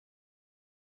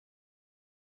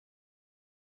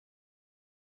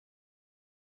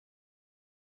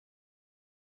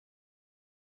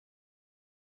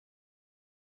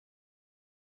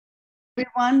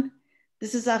everyone.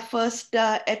 This is our first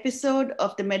episode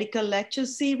of the medical lecture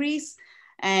series,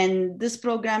 and this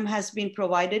program has been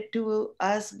provided to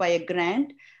us by a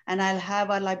grant, and I'll have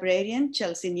our librarian,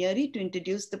 Chelsea Neary, to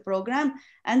introduce the program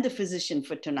and the physician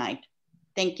for tonight.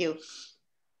 Thank you.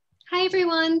 Hi,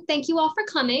 everyone. Thank you all for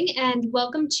coming, and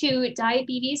welcome to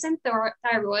Diabetes and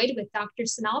Thyroid with Dr.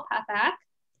 Sonal Pathak.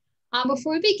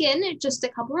 Before we begin, just a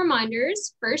couple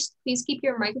reminders. First, please keep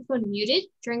your microphone muted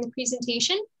during the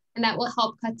presentation, and that will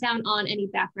help cut down on any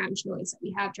background noise that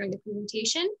we have during the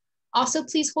presentation. Also,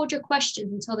 please hold your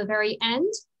questions until the very end,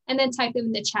 and then type them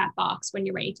in the chat box when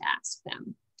you're ready to ask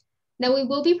them. Now, we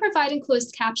will be providing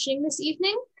closed captioning this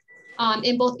evening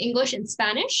in both English and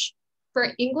Spanish. For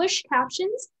English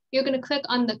captions, you're going to click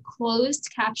on the closed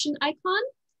caption icon.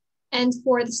 And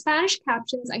for the Spanish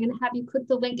captions, I'm going to have you click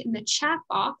the link in the chat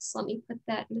box. Let me put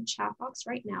that in the chat box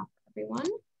right now for everyone.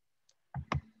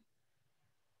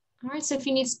 All right, so if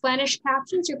you need Spanish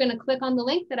captions, you're going to click on the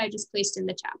link that I just placed in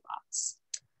the chat box.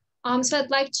 So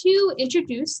I'd like to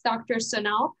introduce Dr.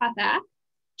 Sonal Pathak.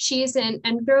 She is an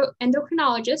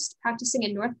endocrinologist practicing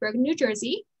in North Bergen, New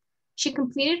Jersey. She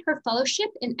completed her fellowship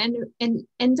in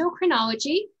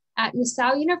endocrinology at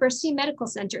Nassau University Medical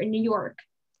Center in New York.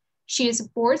 She is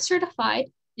board certified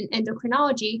in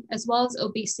endocrinology as well as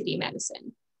obesity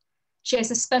medicine. She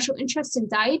has a special interest in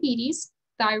diabetes,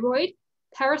 thyroid,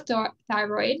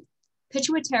 parathyroid,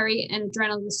 pituitary, and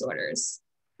adrenal disorders.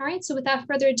 All right, so without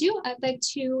further ado, I'd like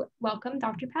to welcome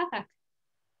Dr. Pathak.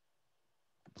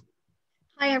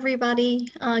 Hi, everybody.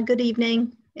 Good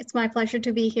evening. It's my pleasure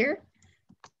to be here.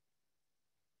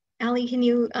 Ali, can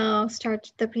you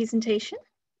start the presentation,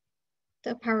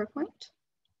 the PowerPoint?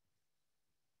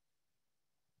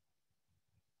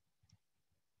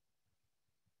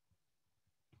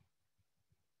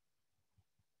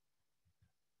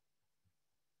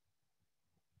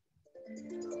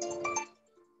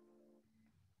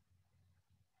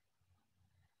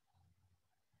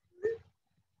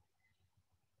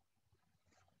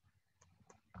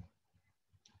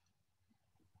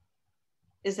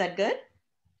 Is that good?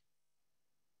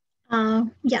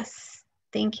 Yes,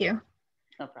 thank you.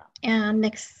 No problem. And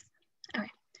next, all right.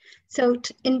 So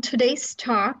in today's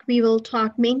talk, we will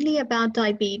talk mainly about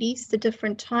diabetes, the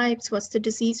different types, what's the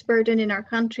disease burden in our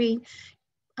country,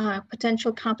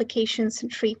 potential complications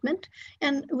and treatment.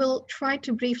 And we'll try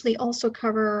to briefly also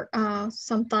cover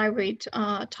some thyroid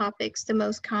topics, the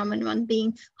most common one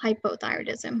being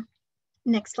hypothyroidism.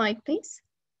 Next slide, please.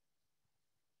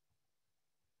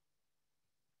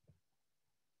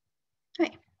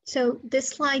 Okay, so this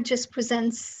slide just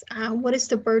presents what is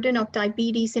the burden of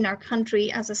diabetes in our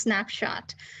country as a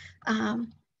snapshot.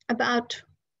 About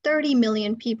 30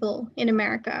 million people in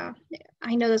America.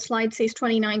 I know the slide says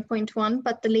 29.1,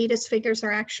 but the latest figures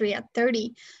are actually at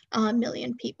 30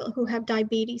 million people who have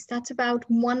diabetes. That's about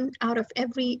 1 out of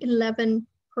every 11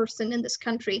 person in this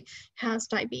country has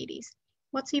diabetes.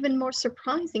 What's even more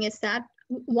surprising is that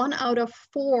 1 out of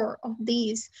 4 of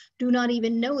these do not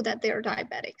even know that they're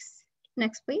diabetics.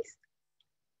 Next, please.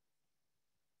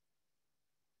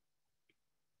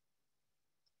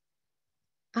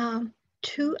 Um,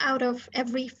 2 out of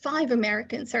every 5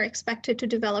 Americans are expected to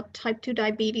develop type 2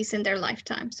 diabetes in their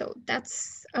lifetime. So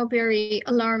that's a very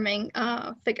alarming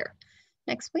figure.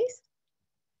 Next, please.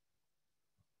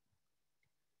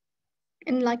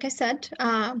 And like I said,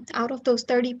 out of those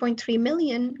 30.3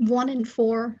 million, 1 in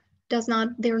 4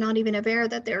 they're not even aware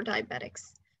that they're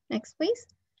diabetics. Next, please.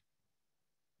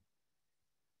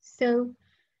 So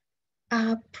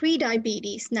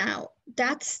pre-diabetes now,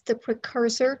 that's the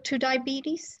precursor to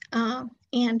diabetes.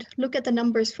 And look at the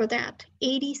numbers for that.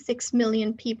 86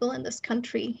 million people in this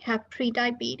country have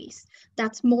pre-diabetes.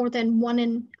 That's more than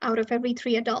 1 out of every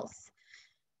 3 adults.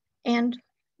 And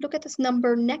look at this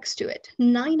number next to it.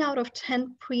 9 out of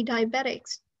 10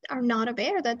 pre-diabetics are not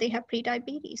aware that they have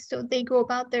pre-diabetes. So they go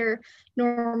about their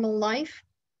normal life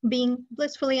being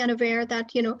blissfully unaware that,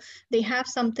 they have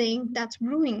something that's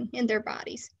brewing in their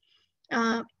bodies.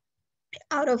 Out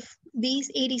of these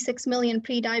 86 million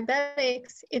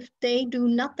pre-diabetics, if they do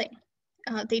nothing,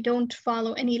 they don't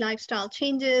follow any lifestyle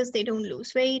changes, they don't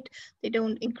lose weight, they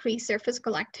don't increase their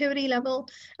physical activity level,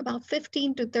 about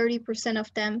 15 to 30%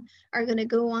 of them are going to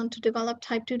go on to develop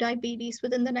type 2 diabetes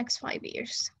within the next 5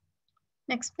 years.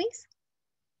 Next, please.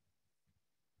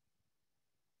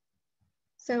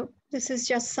 So this is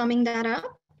just summing that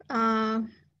up.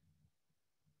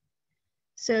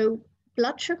 So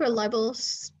blood sugar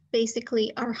levels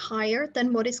basically are higher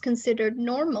than what is considered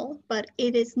normal, but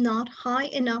it is not high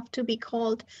enough to be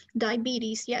called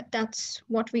diabetes yet. That's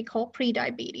what we call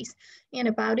pre-diabetes. And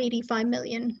about 85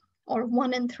 million or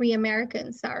 1 in 3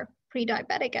 Americans are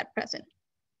pre-diabetic at present.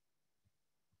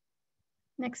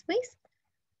 Next, please.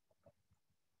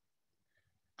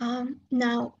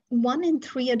 Now, 1 in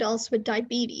 3 adults with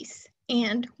diabetes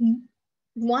and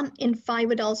 1 in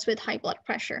 5 adults with high blood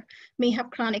pressure may have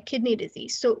chronic kidney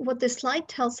disease. So what this slide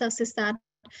tells us is that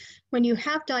when you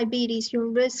have diabetes, your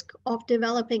risk of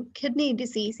developing kidney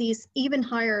disease is even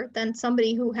higher than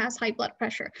somebody who has high blood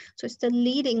pressure. So it's the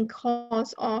leading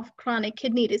cause of chronic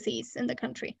kidney disease in the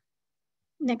country.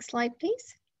 Next slide,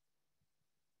 please.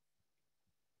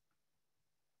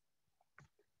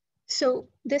 So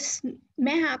this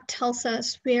map tells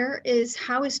us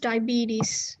how is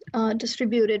diabetes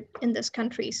distributed in this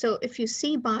country. So if you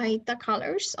see by the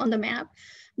colors on the map,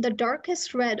 the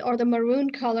darkest red or the maroon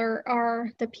color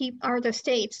are the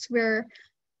states where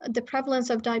the prevalence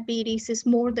of diabetes is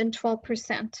more than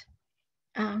 12%.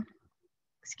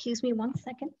 Excuse me 1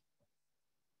 second.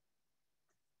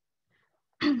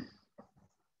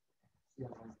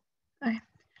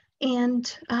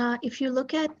 And if you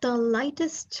look at the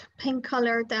lightest pink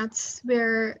color, that's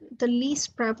where the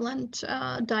least prevalent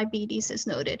diabetes is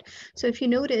noted. So if you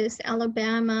notice,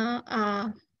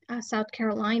 Alabama, South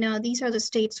Carolina, these are the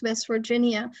states, West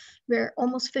Virginia, where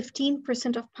almost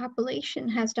 15% of population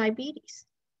has diabetes.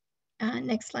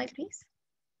 Next slide, please.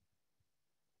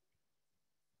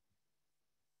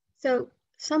 So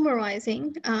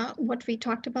summarizing what we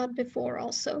talked about before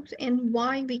also, and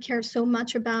why we care so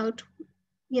much about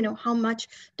how much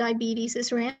diabetes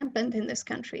is rampant in this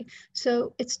country.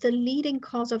 So it's the leading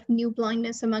cause of new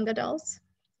blindness among adults.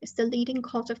 It's the leading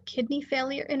cause of kidney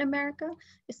failure in America.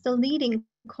 It's the leading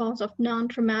cause of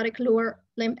non-traumatic lower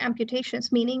limb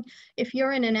amputations, meaning if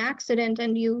you're in an accident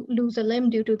and you lose a limb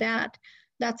due to that,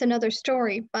 that's another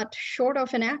story. But short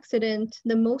of an accident,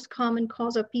 the most common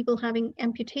cause of people having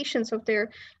amputations of their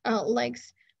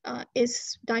legs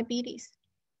is diabetes.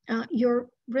 Your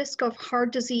risk of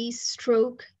heart disease,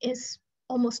 stroke is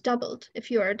almost doubled if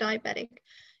you are a diabetic.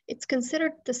 It's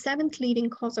considered the 7th leading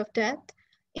cause of death,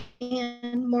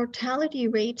 and mortality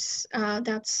rates,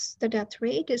 that's the death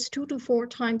rate, is 2 to 4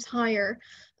 times higher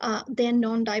than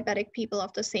non-diabetic people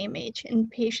of the same age in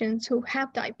patients who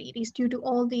have diabetes due to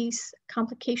all these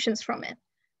complications from it.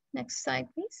 Next slide,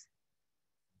 please.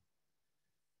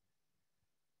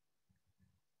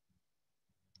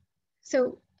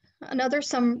 So another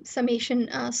summation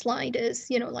slide is,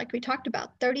 like we talked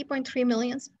about, 30.3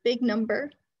 million, big number.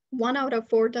 1 out of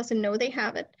 4 doesn't know they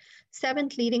have it.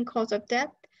 7th leading cause of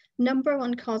death,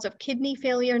 #1 cause of kidney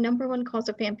failure, #1 cause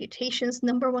of amputations,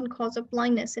 #1 cause of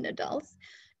blindness in adults.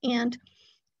 And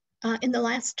in the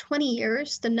last 20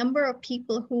 years, the number of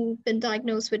people who've been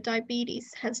diagnosed with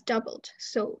diabetes has doubled.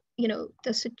 So,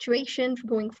 the situation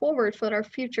going forward for our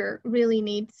future really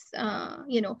needs,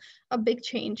 a big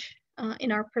change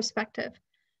in our perspective.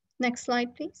 Next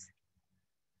slide, please.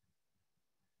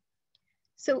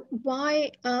 So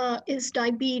why is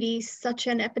diabetes such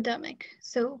an epidemic?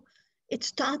 So it's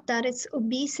thought that it's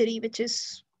obesity which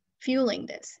is fueling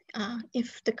this.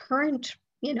 If the current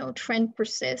trend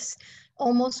persists,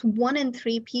 almost 1 in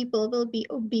 3 people will be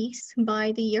obese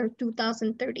by the year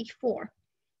 2034.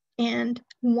 And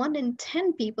 1 in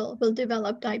 10 people will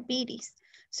develop diabetes.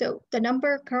 So the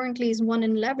number currently is 1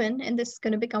 in 11, and this is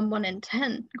going to become 1 in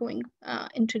 10 going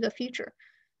into the future.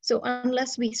 So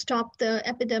unless we stop the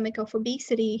epidemic of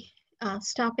obesity,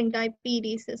 stopping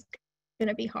diabetes is going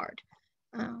to be hard.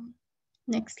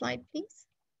 Next slide, please.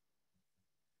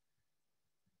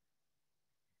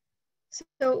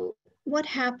 So what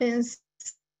happens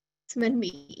when we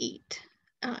eat?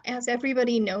 As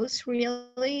everybody knows,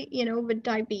 really, with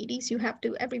diabetes,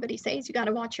 everybody says you got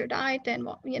to watch your diet and,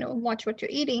 watch what you're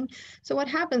eating. So what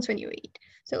happens when you eat?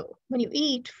 So when you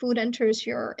eat, food enters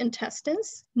your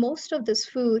intestines. Most of this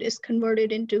food is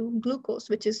converted into glucose,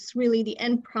 which is really the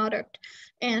end product.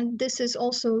 And this is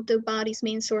also the body's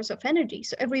main source of energy.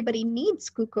 So everybody needs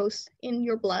glucose in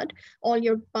your blood. All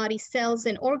your body cells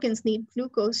and organs need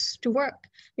glucose to work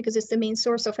because it's the main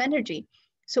source of energy.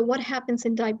 So what happens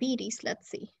in diabetes? Let's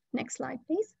see. Next slide,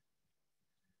 please.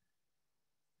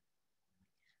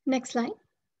 Next slide.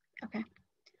 Okay.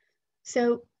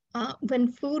 So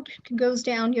when food goes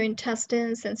down your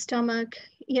intestines and stomach,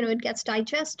 it gets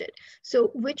digested. So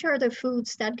which are the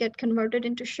foods that get converted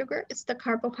into sugar? It's the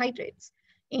carbohydrates.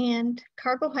 And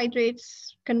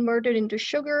carbohydrates converted into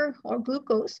sugar or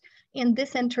glucose, and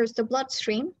this enters the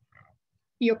bloodstream.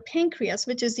 Your pancreas,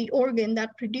 which is the organ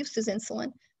that produces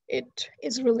insulin, it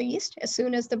is released as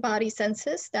soon as the body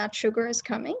senses that sugar is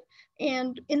coming.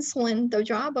 And insulin, the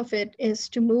job of it is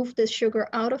to move the sugar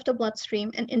out of the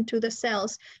bloodstream and into the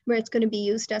cells where it's going to be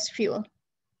used as fuel.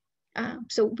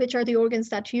 So which are the organs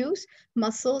that use?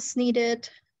 Muscles need it,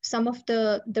 some of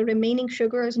the remaining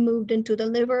sugar is moved into the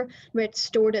liver where it's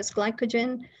stored as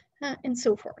glycogen and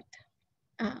so forth.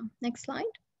 Next slide.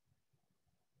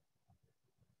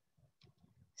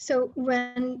 So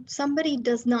when somebody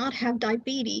does not have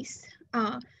diabetes,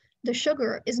 the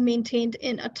sugar is maintained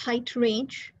in a tight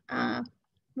range,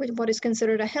 with what is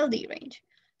considered a healthy range.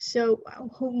 So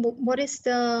what is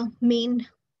the main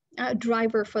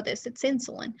driver for this? It's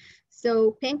insulin.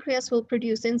 So pancreas will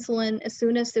produce insulin as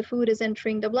soon as the food is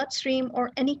entering the bloodstream,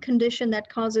 or any condition that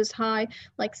causes high,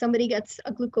 like somebody gets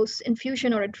a glucose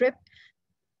infusion or a drip,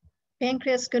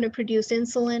 pancreas is going to produce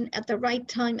insulin at the right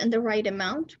time and the right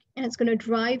amount, and it's going to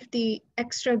drive the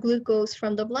extra glucose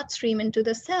from the bloodstream into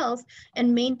the cells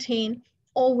and maintain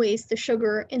always the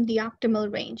sugar in the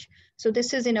optimal range. So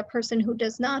this is in a person who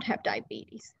does not have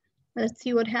diabetes. Let's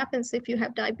see what happens if you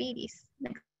have diabetes.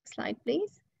 Next slide,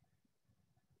 please.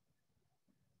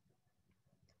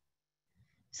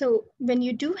 So when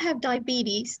you do have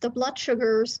diabetes, the blood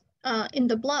sugars in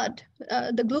the blood,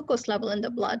 the glucose level in the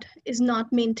blood is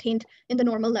not maintained in the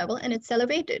normal level, and it's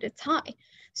elevated, it's high.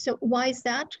 So why is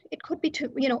that? It could be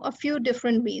a few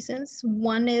different reasons.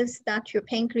 One is that your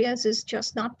pancreas is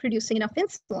just not producing enough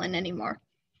insulin anymore.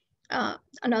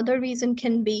 Another reason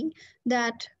can be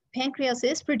that pancreas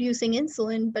is producing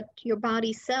insulin, but your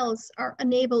body cells are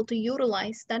unable to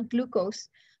utilize that glucose.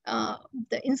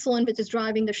 The insulin which is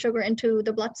driving the sugar into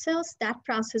the blood cells, that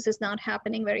process is not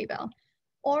happening very well.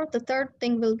 Or the third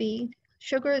thing will be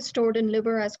sugar is stored in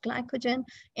liver as glycogen,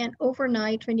 and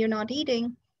overnight when you're not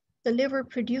eating, the liver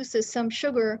produces some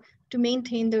sugar to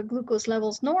maintain the glucose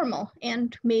levels normal,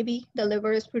 and maybe the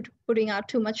liver is putting out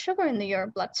too much sugar in your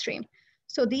bloodstream.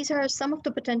 So these are some of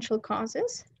the potential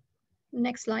causes.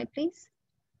 Next slide, please.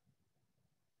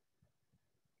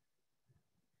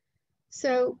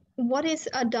 So what is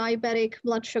a diabetic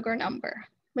blood sugar number?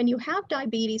 When you have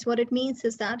diabetes, what it means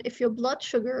is that if your blood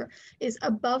sugar is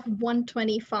above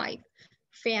 125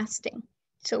 fasting,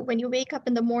 so when you wake up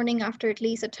in the morning after at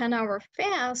least a 10-hour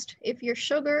fast, if your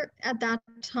sugar at that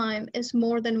time is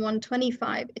more than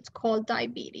 125, it's called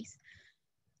diabetes.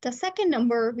 The second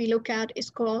number we look at is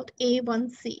called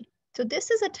A1C. So this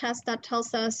is a test that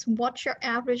tells us what your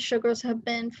average sugars have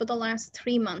been for the last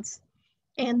 3 months.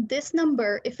 And this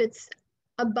number, if it's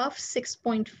above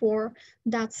 6.4,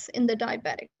 that's in the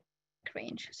diabetic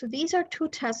range. So these are two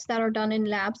tests that are done in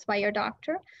labs by your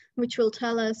doctor, which will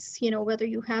tell us, whether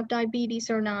you have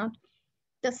diabetes or not.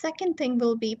 The second thing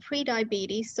will be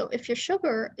pre-diabetes. So if your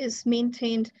sugar is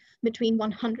maintained between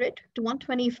 100 to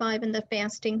 125 in the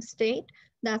fasting state,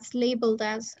 that's labeled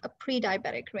as a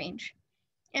pre-diabetic range.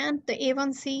 And the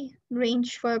A1C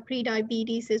range for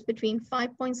pre-diabetes is between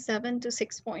 5.7 to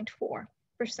 6.4%.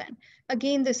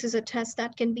 Again, this is a test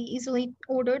that can be easily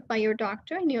ordered by your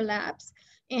doctor in your labs.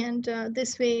 And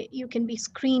this way you can be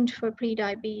screened for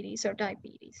pre-diabetes or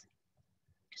diabetes.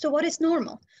 So what is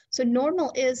normal? So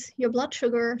normal is your blood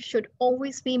sugar should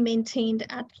always be maintained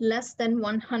at less than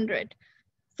 100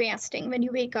 fasting when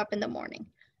you wake up in the morning.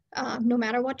 No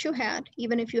matter what you had,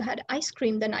 even if you had ice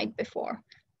cream the night before,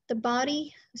 the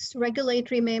body's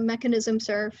regulatory mechanisms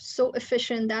are so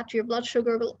efficient that your blood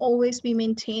sugar will always be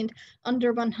maintained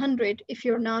under 100 if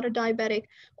you're not a diabetic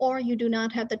or you do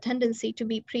not have the tendency to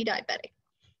be pre-diabetic.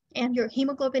 And your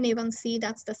hemoglobin A1C,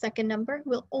 that's the second number,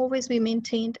 will always be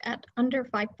maintained at under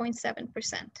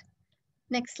 5.7%.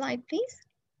 Next slide, please.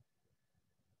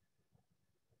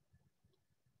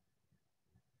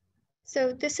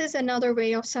 So this is another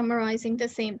way of summarizing the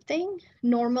same thing.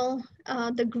 Normal,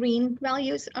 the green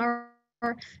values are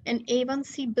an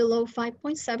A1C below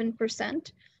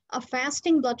 5.7%, a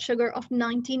fasting blood sugar of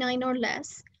 99 or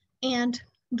less, and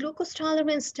glucose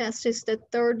tolerance test is the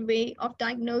third way of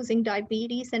diagnosing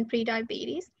diabetes and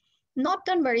prediabetes. Not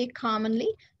done very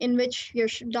commonly, in which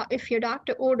if your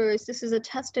doctor orders, this is a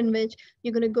test in which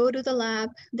you're going to go to the lab,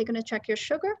 they're going to check your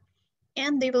sugar,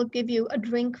 and they will give you a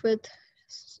drink with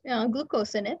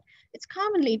glucose in it. It's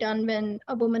commonly done when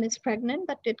a woman is pregnant,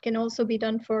 but it can also be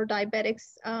done for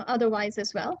diabetics otherwise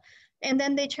as well. And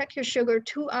then they check your sugar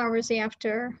 2 hours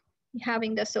after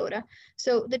having the soda.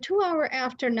 So the 2 hour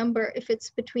after number, if it's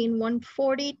between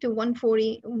 140 to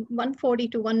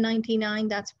 199,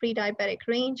 that's pre-diabetic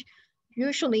range.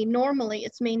 Usually, normally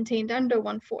it's maintained under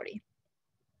 140.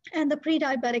 And the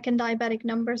pre-diabetic and diabetic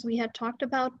numbers we had talked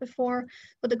about before.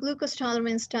 For the glucose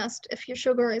tolerance test, if your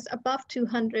sugar is above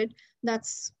 200,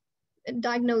 that's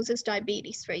diagnoses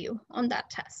diabetes for you on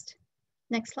that test.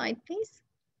 Next slide, please.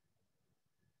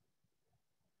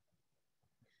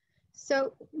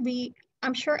 So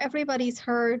I'm sure everybody's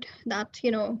heard that,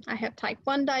 I have type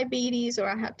 1 diabetes or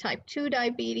I have type 2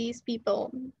 diabetes.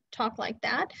 People talk like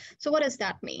that. So what does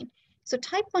that mean? So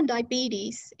type 1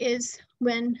 diabetes is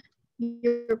when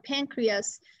your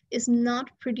pancreas is not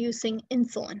producing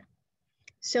insulin.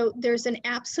 So there's an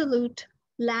absolute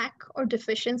lack or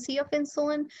deficiency of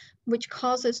insulin, which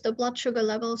causes the blood sugar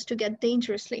levels to get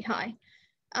dangerously high.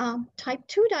 Type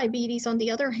 2 diabetes, on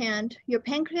the other hand, your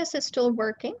pancreas is still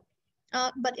working,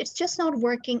 but it's just not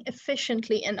working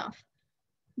efficiently enough.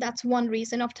 That's one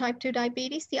reason of type 2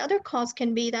 diabetes. The other cause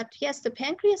can be that, yes, the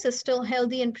pancreas is still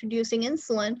healthy and producing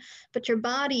insulin, but your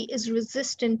body is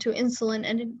resistant to insulin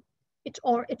and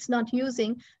it's not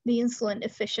using the insulin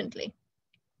efficiently.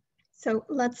 So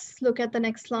let's look at the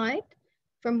next slide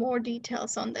for more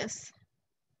details on this.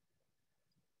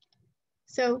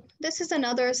 So this is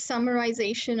another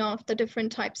summarization of the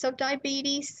different types of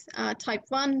diabetes. Type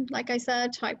 1, like I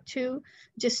said, type 2,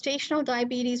 gestational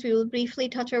diabetes. We will briefly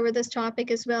touch over this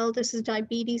topic as well. This is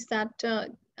diabetes that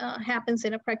happens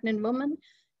in a pregnant woman,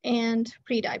 and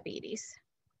prediabetes.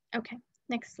 Okay,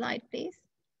 next slide, please.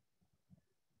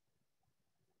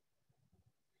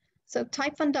 So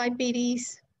type 1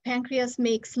 diabetes, pancreas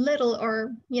makes little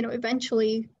or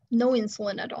eventually no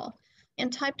insulin at all.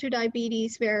 And type 2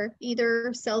 diabetes, where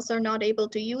either cells are not able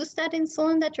to use that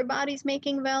insulin that your body's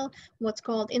making well, what's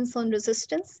called insulin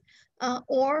resistance,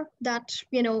 or that,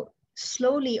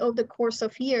 slowly over the course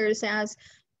of years, as,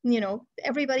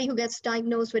 everybody who gets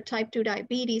diagnosed with type 2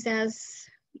 diabetes, as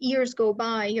years go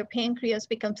by, your pancreas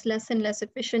becomes less and less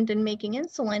efficient in making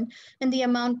insulin, and the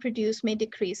amount produced may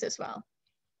decrease as well.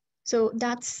 So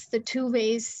that's the two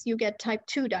ways you get type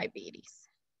 2 diabetes.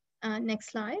 Next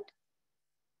slide.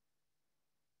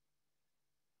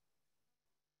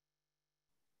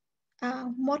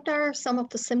 What are some of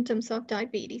the symptoms of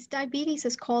diabetes? Diabetes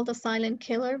is called a silent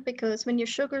killer because when your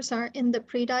sugars are in the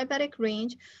pre-diabetic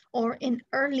range or in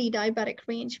early diabetic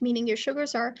range, meaning your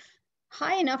sugars are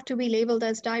high enough to be labeled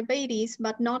as diabetes,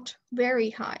 but not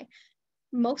very high,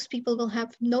 most people will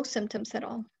have no symptoms at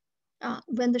all.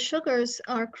 When the sugars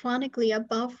are chronically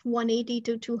above 180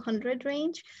 to 200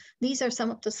 range, these are some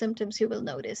of the symptoms you will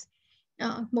notice.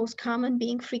 Most common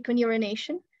being frequent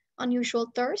urination,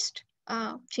 unusual thirst,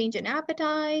 change in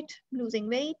appetite, losing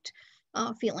weight,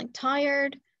 feeling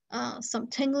tired, some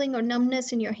tingling or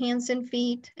numbness in your hands and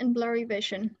feet, and blurry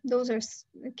vision. Those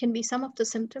can be some of the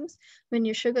symptoms when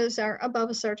your sugars are above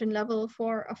a certain level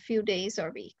for a few days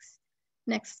or weeks.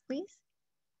 Next, please.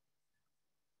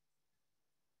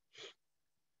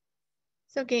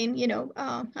 So again,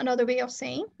 another way of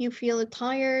saying you feel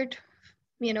tired,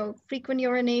 frequent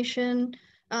urination,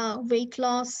 weight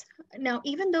loss. Now,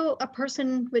 even though a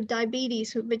person with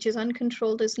diabetes, which is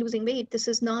uncontrolled, is losing weight, this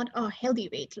is not a healthy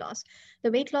weight loss.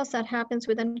 The weight loss that happens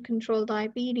with uncontrolled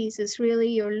diabetes is really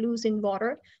you're losing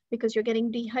water because you're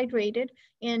getting dehydrated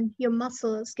and your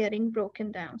muscle is getting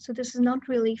broken down. So this is not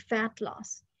really fat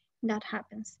loss that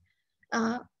happens.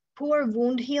 Poor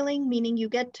wound healing, meaning you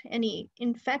get any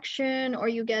infection or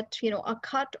you get, a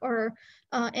cut or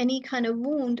any kind of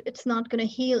wound, it's not going to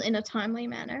heal in a timely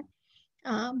manner.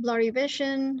 Blurry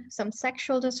vision, some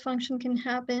sexual dysfunction can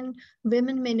happen.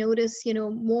 Women may notice,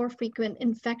 more frequent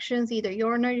infections, either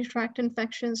urinary tract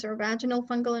infections or vaginal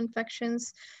fungal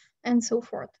infections, and so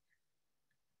forth.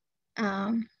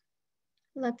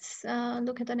 Let's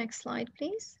look at the next slide,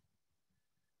 please.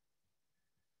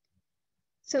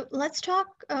 So let's talk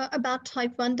about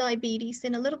type 1 diabetes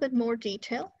in a little bit more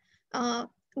detail.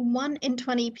 1 in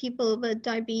 20 people with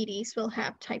diabetes will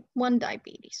have type 1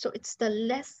 diabetes. So it's the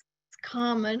less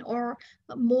common or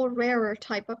more rarer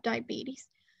type of diabetes.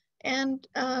 And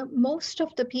most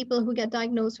of the people who get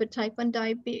diagnosed with type 1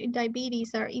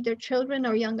 diabetes are either children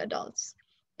or young adults.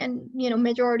 And,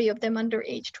 majority of them under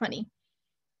age 20.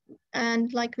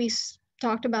 And like we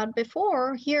talked about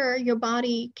before, here your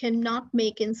body cannot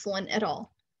make insulin at all.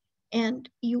 And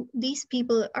these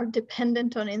people are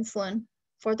dependent on insulin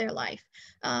for their life.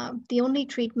 The only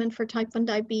treatment for type 1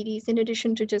 diabetes, in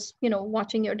addition to just,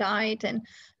 watching your diet and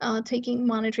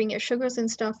monitoring your sugars and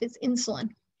stuff, is insulin.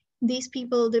 These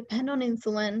people depend on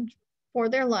insulin for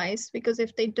their lives because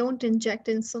if they don't inject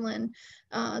insulin,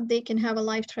 they can have a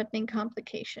life-threatening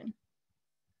complication.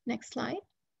 Next slide.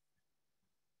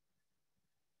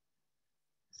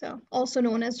 So also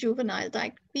known as juvenile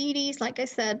diabetes, like I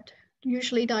said,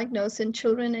 usually diagnosed in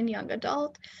children and young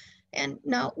adult. And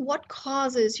now what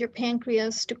causes your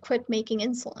pancreas to quit making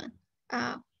insulin?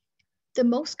 The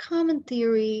most common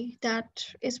theory that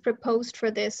is proposed for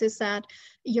this is that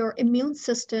your immune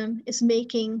system is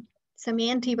making some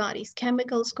antibodies,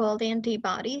 chemicals called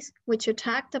antibodies, which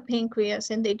attack the pancreas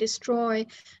and they destroy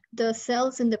the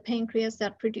cells in the pancreas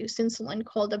that produce insulin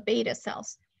called the beta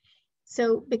cells.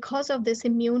 So because of this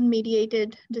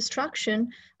immune-mediated destruction,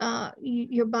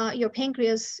 your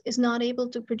pancreas is not able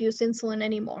to produce insulin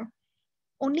anymore.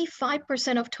 Only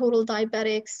 5% of total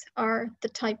diabetics are the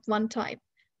type 1 type.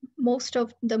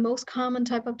 The most common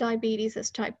type of diabetes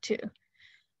is type 2.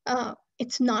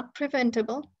 It's not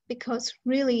preventable because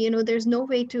really, there's no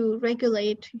way to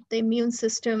regulate the immune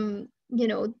system,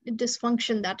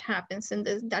 dysfunction that happens and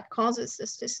that causes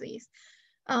this disease.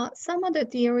 Some other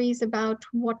theories about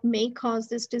what may cause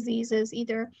this disease is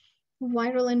either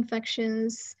viral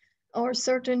infections or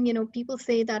certain, people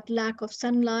say that lack of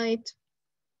sunlight,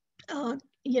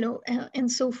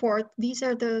 and so forth. These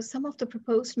are some of the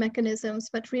proposed mechanisms,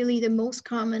 but really the most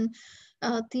common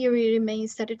theory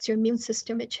remains that it's your immune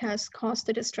system which has caused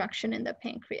the destruction in the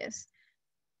pancreas.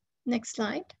 Next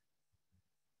slide.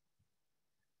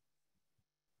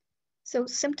 So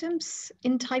symptoms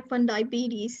in type 1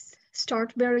 diabetes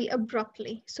start very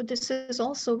abruptly. So this is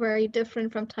also very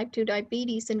different from type 2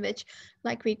 diabetes, in which,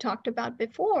 like we talked about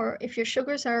before, if your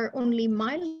sugars are only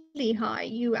mildly high,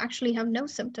 you actually have no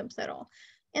symptoms at all.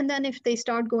 And then if they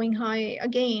start going high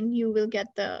again, you will get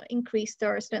the increased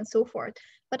thirst and so forth.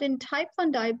 But in type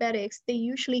 1 diabetics, they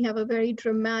usually have a very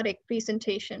dramatic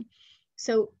presentation.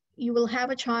 So you will have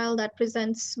a child that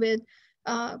presents with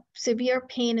severe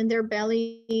pain in their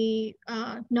belly,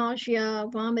 nausea,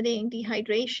 vomiting,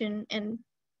 dehydration, and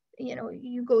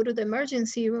you go to the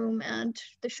emergency room and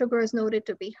the sugar is noted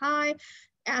to be high.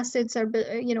 Acids are,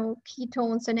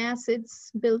 ketones and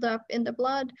acids build up in the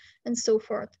blood and so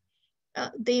forth.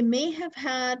 They may have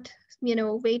had,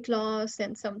 weight loss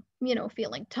and some,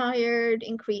 feeling tired,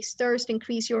 increased thirst,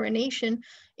 increased urination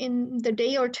in the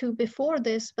day or two before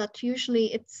this, but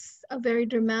usually it's a very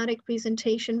dramatic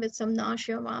presentation with some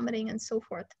nausea, vomiting, and so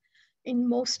forth in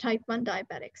most type 1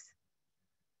 diabetics.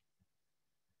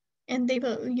 And they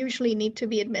will usually need to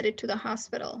be admitted to the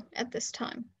hospital at this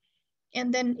time,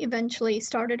 and then eventually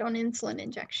started on insulin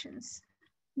injections.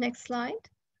 Next slide.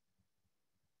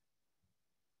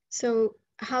 So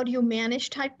how do you manage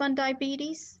type 1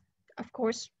 diabetes? Of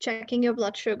course, checking your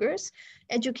blood sugars,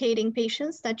 educating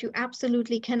patients that you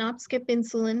absolutely cannot skip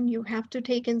insulin. You have to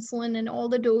take insulin and all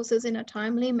the doses in a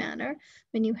timely manner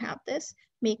when you have this,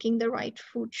 making the right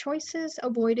food choices,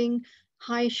 avoiding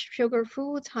high sugar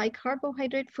foods, high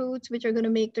carbohydrate foods, which are going to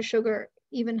make the sugar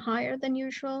even higher than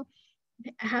usual,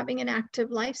 having an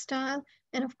active lifestyle,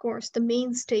 and of course, the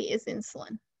mainstay is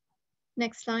insulin.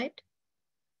 Next slide.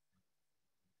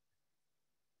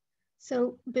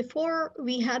 So before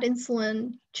we had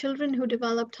insulin, children who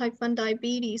developed type 1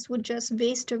 diabetes would just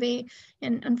waste away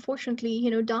and unfortunately,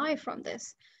 die from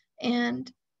this.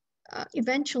 And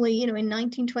eventually, in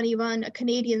 1921, a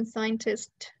Canadian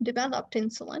scientist developed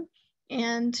insulin.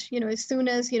 And, as soon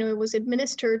as, it was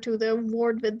administered to the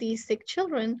ward with these sick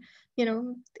children,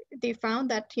 they found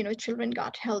that, children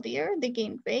got healthier, they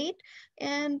gained weight,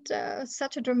 and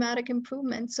such a dramatic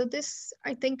improvement. So this,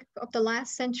 I think, of the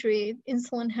last century,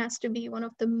 insulin has to be one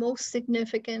of the most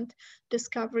significant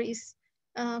discoveries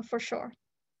for sure.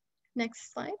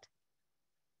 Next slide.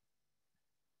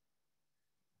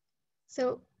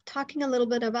 So talking a little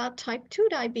bit about type 2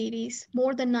 diabetes,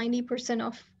 more than 90%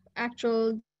 of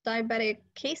actual diabetic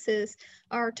cases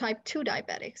are type 2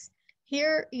 diabetics.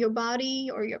 Here, your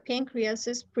body or your pancreas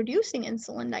is producing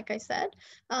insulin, like I said,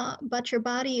 but your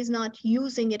body is not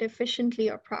using it efficiently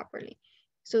or properly.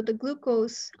 So the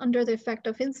glucose under the effect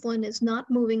of insulin is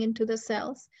not moving into the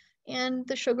cells, and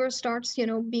the sugar starts,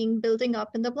 building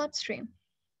up in the bloodstream.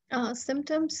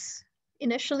 Symptoms,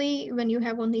 initially, when you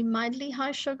have only mildly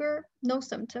high sugar, no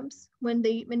symptoms. When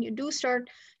you do start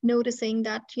noticing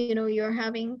that, you're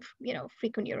having,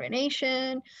 frequent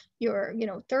urination, you're,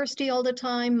 thirsty all the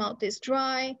time, mouth is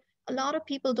dry, a lot of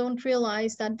people don't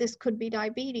realize that this could be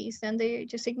diabetes and they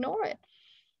just ignore it.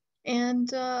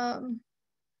 And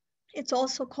it's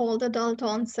also called adult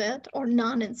onset or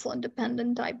non-insulin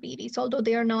dependent diabetes, although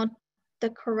they are not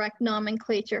the correct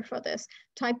nomenclature for this.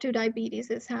 Type 2 diabetes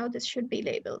is how this should be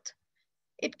labeled.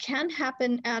 It can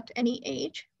happen at any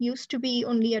age, used to be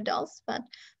only adults, but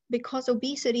because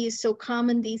obesity is so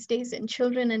common these days in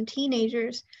children and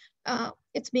teenagers,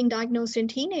 it's being diagnosed in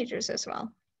teenagers as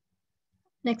well.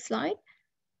 Next slide.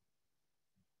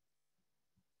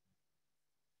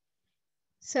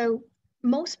 So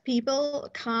most people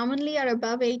commonly are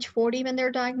above age 40 when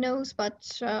they're diagnosed,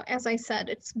 but as I said,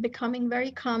 it's becoming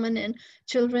very common in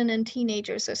children and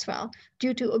teenagers as well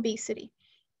due to obesity.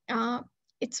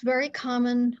 It's very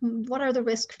common. What are the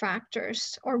risk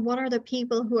factors, or what are the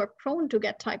people who are prone to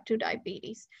get type 2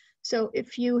 diabetes? So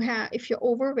if you're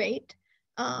overweight,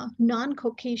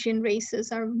 non-Caucasian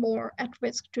races are more at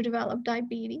risk to develop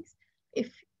diabetes.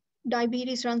 If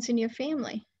diabetes runs in your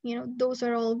family. Those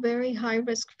are all very high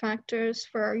risk factors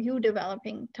for you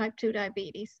developing type 2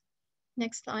 diabetes.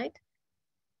 Next slide.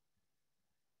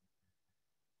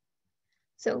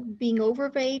 So being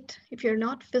overweight, if you're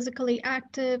not physically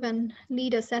active and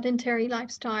lead a sedentary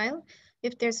lifestyle,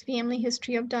 if there's family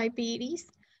history of diabetes,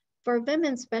 for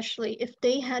women especially, if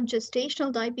they had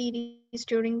gestational diabetes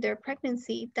during their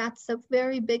pregnancy, that's a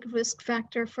very big risk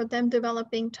factor for them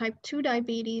developing type 2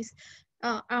 diabetes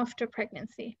after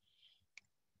pregnancy.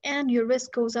 And your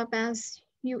risk goes up as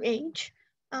you age.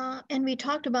 And we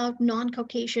talked about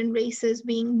non-Caucasian races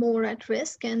being more at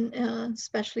risk, and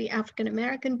especially African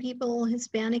American people,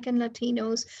 Hispanic and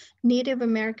Latinos, Native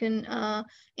American,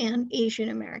 and Asian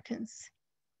Americans.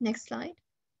 Next slide.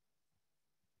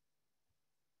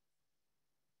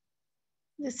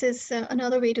 This is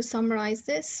another way to summarize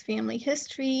this: family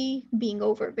history, being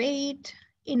overweight,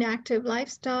 inactive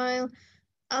lifestyle,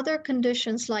 other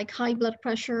conditions like high blood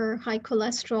pressure, high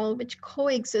cholesterol, which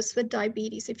coexist with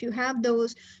diabetes. If you have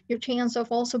those, your chance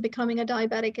of also becoming a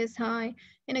diabetic is high.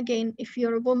 And again, if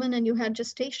you're a woman and you had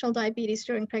gestational diabetes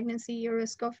during pregnancy, your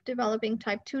risk of developing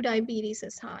type 2 diabetes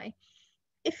is high.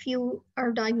 If you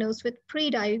are diagnosed with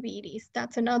prediabetes,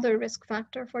 that's another risk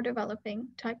factor for developing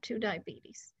type 2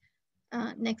 diabetes.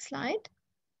 Next slide.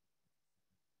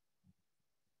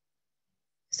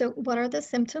 So what are the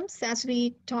symptoms? As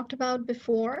we talked about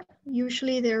before,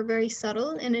 usually they're very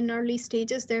subtle, and in early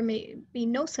stages, there may be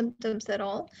no symptoms at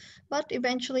all. But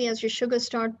eventually, as your sugars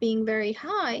start being very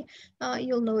high,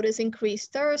 you'll notice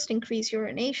increased thirst, increased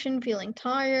urination, feeling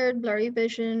tired, blurry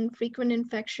vision, frequent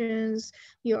infections,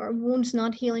 your wounds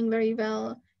not healing very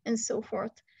well, and so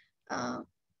forth.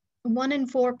 1 in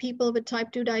 4 people with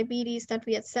type 2 diabetes that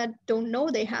we had said don't know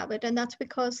they have it, and that's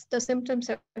because the symptoms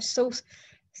are so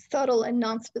subtle and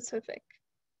non-specific.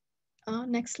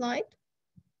 Next slide.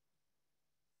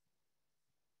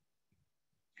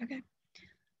 Okay.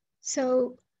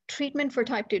 So treatment for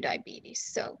type 2 diabetes.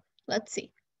 So let's see.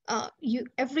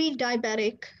 Every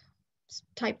diabetic,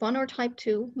 type 1 or type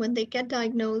 2, when they get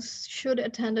diagnosed, should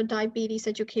attend a diabetes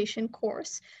education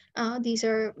course. These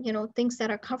are, things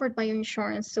that are covered by your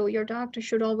insurance. So your doctor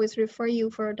should always refer you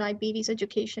for a diabetes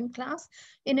education class,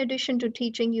 in addition to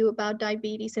teaching you about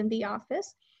diabetes in the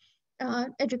office.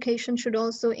 Education should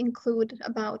also include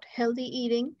about healthy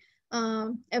eating.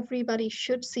 Everybody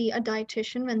should see a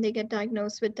dietitian when they get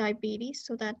diagnosed with diabetes,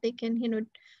 so that they can,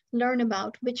 learn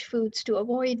about which foods to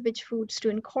avoid, which foods to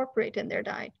incorporate in their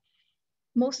diet.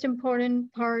 Most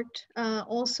important part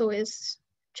also is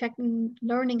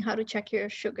learning how to check your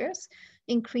sugars,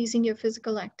 increasing your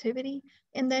physical activity,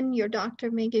 and then your doctor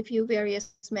may give you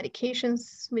various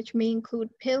medications, which may include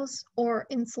pills or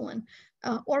insulin,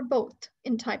 or both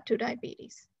in type 2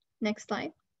 diabetes. Next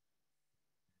slide.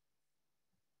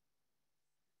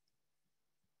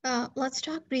 Let's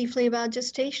talk briefly about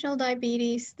gestational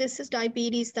diabetes. This is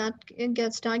diabetes that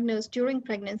gets diagnosed during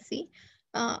pregnancy.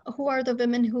 Who are the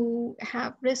women who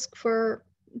have risk for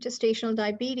gestational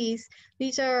diabetes?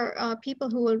 These are people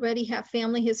who already have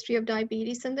family history of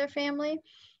diabetes in their family.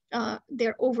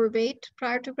 They're overweight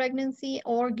prior to pregnancy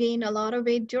or gain a lot of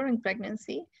weight during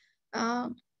pregnancy.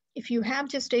 If you have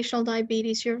gestational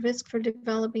diabetes, your risk for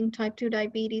developing type 2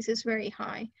 diabetes is very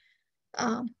high.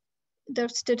 The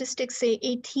statistics say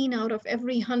 18 out of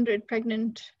every 100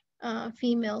 pregnant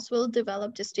females will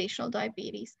develop gestational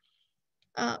diabetes.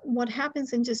 What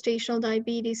happens in gestational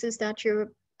diabetes is that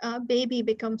your baby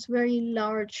becomes very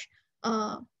large,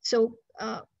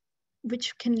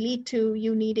 which can lead to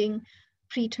you needing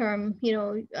preterm,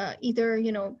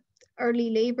 either, early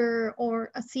labor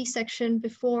or a C-section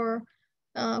before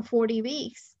 40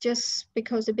 weeks, just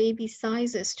because the baby's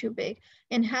size is too big.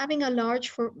 And having a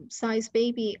large size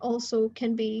baby also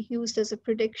can be used as a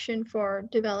prediction for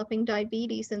developing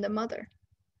diabetes in the mother.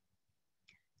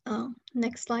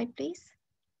 Next slide, please.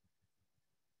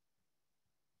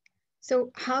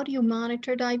 So how do you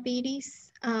monitor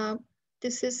diabetes?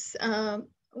 This is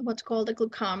what's called a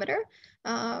glucometer.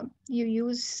 You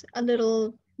use a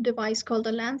little device called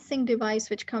a Lansing device,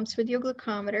 which comes with your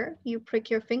glucometer. You prick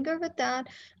your finger with that.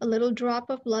 A little drop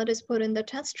of blood is put in the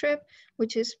test strip,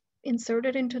 which is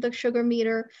inserted into the sugar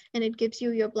meter, and it gives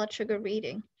you your blood sugar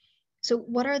reading. So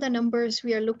what are the numbers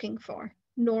we are looking for?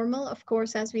 Normal, of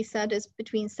course, as we said, is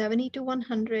between 70 to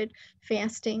 100,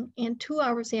 fasting, and 2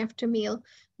 hours after meal,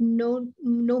 no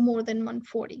more than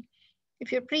 140.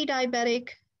 If you're pre-diabetic,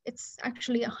 it's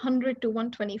actually 100 to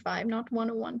 125, not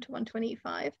 101 to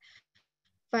 125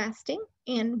 fasting,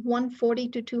 and 140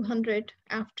 to 200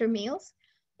 after meals.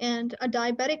 And a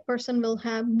diabetic person will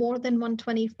have more than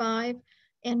 125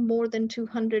 and more than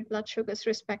 200 blood sugars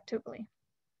respectively.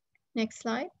 Next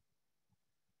slide.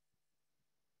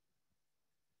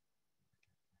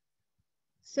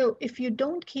 So if you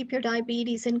don't keep your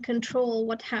diabetes in control,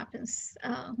 what happens?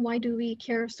 Why do we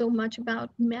care so much about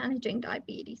managing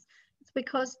diabetes? It's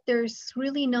because there's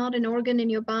really not an organ in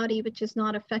your body which is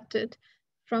not affected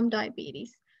from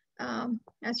diabetes.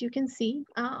 As you can see,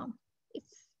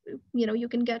 it's, you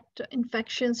can get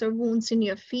infections or wounds in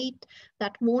your feet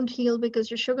that won't heal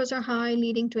because your sugars are high,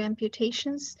 leading to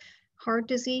amputations. Heart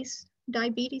disease,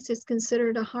 diabetes is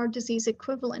considered a heart disease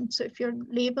equivalent. So if you're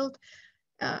labeled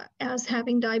as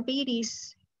having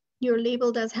diabetes, you're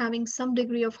labeled as having some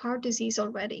degree of heart disease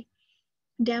already.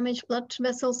 Damaged blood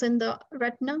vessels in the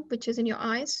retina, which is in your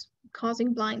eyes,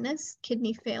 causing blindness,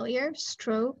 kidney failure,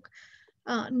 stroke,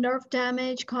 nerve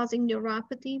damage causing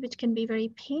neuropathy, which can be very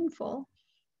painful,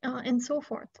 and so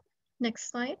forth. Next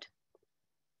slide.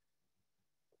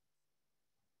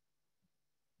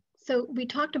 So we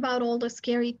talked about all the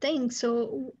scary things.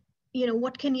 So,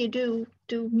 what can you do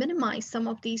to minimize some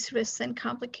of these risks and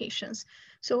complications?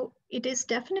 So it is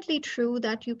definitely true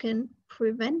that you can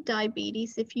prevent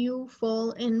diabetes if you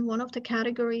fall in one of the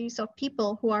categories of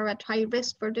people who are at high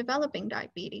risk for developing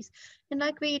diabetes. And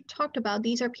like we talked about,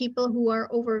 these are people who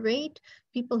are overweight,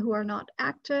 people who are not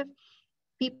active,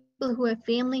 people who have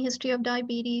family history of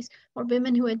diabetes, or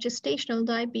women who had gestational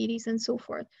diabetes, and so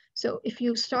forth. So if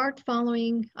you start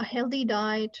following a healthy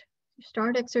diet, you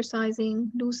start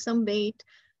exercising, lose some weight,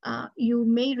 you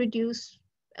may reduce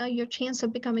your chance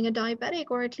of becoming a diabetic,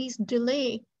 or at least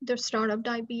delay the start of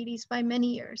diabetes by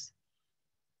many years.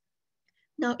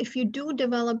 Now, if you do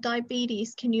develop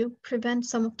diabetes, can you prevent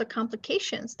some of the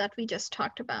complications that we just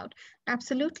talked about?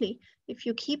 Absolutely. If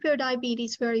you keep your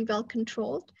diabetes very well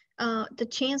controlled, the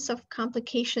chance of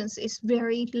complications is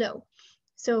very low.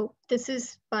 So this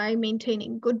is by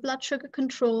maintaining good blood sugar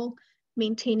control,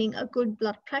 maintaining a good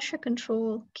blood pressure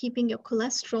control, keeping your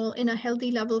cholesterol in a healthy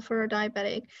level for a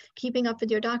diabetic, keeping up with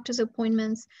your doctor's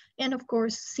appointments, and of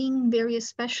course, seeing various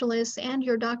specialists and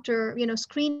your doctor,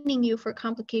 screening you for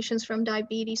complications from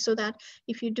diabetes so that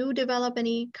if you do develop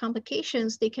any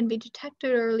complications, they can be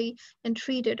detected early and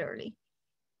treated early.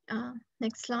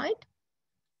 Next slide.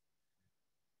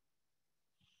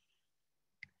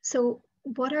 So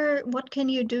what can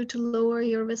you do to lower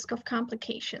your risk of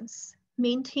complications?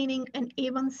 Maintaining an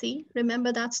A1C,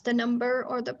 remember that's the number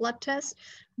or the blood test,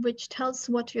 which tells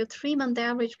what your 3-month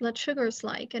average blood sugar is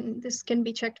like. And this can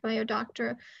be checked by your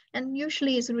doctor and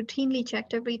usually is routinely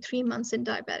checked every 3 months in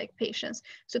diabetic patients.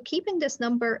 So keeping this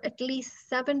number at least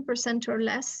 7% or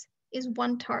less is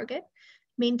one target.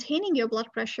 Maintaining your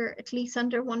blood pressure at least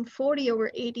under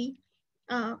 140/80,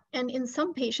 and in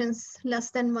some patients, less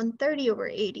than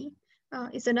 130/80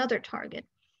 is another target.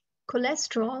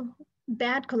 Cholesterol,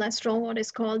 bad cholesterol, what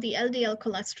is called the LDL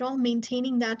cholesterol,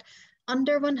 maintaining that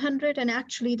under 100, and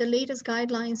actually the latest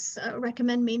guidelines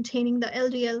recommend maintaining the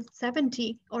LDL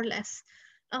 70 or less.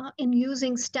 In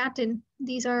using statin,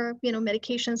 these are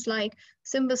medications like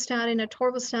simvastatin,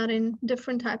 atorvastatin,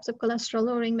 different types of cholesterol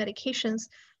lowering medications.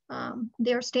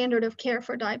 They are standard of care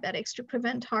for diabetics to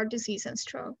prevent heart disease and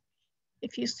stroke.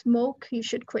 If you smoke, you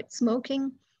should quit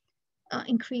smoking,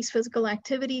 increase physical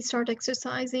activity, start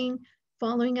exercising,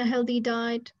 following a healthy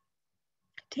diet,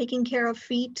 taking care of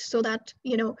feet so that,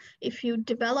 if you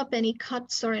develop any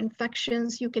cuts or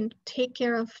infections, you can take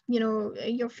care of,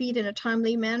 your feet in a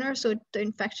timely manner so the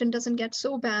infection doesn't get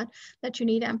so bad that you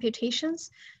need amputations.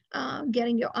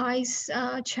 Getting your eyes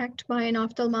checked by an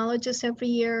ophthalmologist every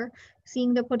year,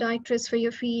 seeing the podiatrist for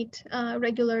your feet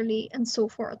regularly, and so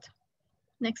forth.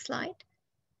 Next slide.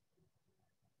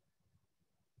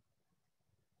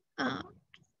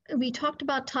 We talked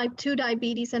about type 2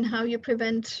 diabetes and how you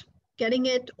prevent getting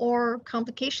it or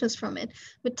complications from it.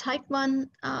 With type 1,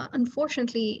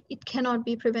 unfortunately, it cannot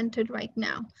be prevented right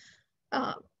now.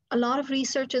 A lot of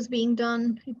research is being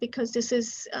done because this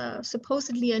is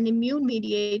supposedly an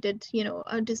immune-mediated,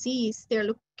 a disease they're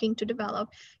looking to develop.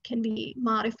 Can we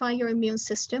modify your immune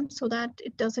system so that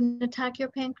it doesn't attack your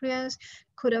pancreas?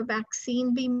 Could a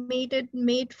vaccine be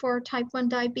made for type 1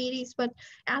 diabetes? But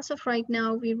as of right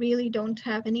now, we really don't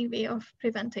have any way of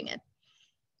preventing it.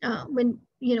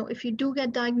 If you do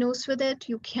get diagnosed with it,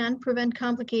 you can prevent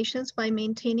complications by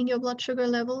maintaining your blood sugar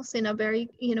levels in a very,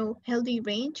 healthy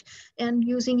range and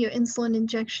using your insulin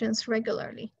injections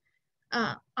regularly.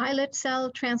 Islet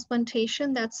cell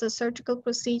transplantation, that's a surgical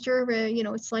procedure where,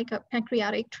 it's like a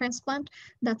pancreatic transplant.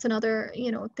 That's another,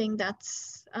 thing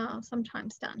that's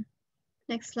sometimes done.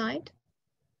 Next slide.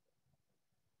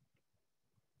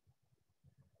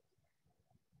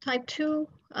 Type 2,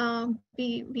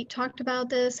 we talked about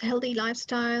this, healthy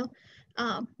lifestyle.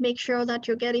 Make sure that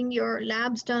you're getting your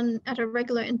labs done at a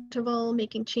regular interval,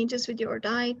 making changes with your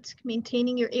diet,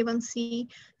 maintaining your A1C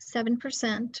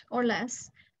 7% or less.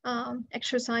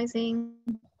 exercising,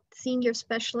 seeing your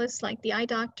specialists like the eye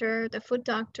doctor, the foot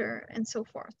doctor, and so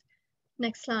forth.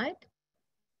 Next slide.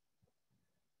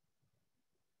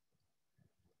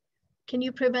 Can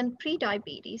you prevent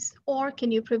prediabetes, or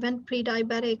can you prevent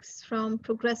prediabetics from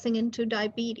progressing into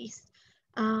diabetes?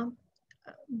 Um,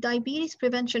 Diabetes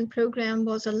prevention program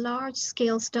was a large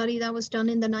scale study that was done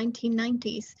in the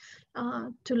 1990s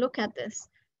to look at this.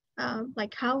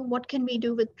 Like what can we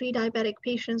do with pre-diabetic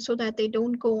patients so that they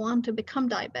don't go on to become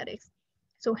diabetics?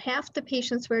 So half the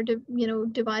patients were,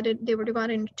 divided. They were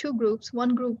divided into two groups.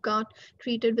 One group got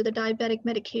treated with a diabetic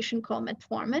medication called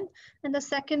metformin, and the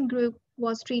second group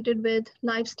was treated with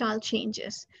lifestyle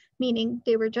changes, meaning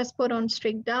they were just put on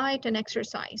strict diet and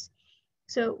exercise.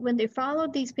 So when they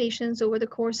followed these patients over the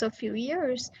course of a few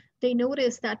years, they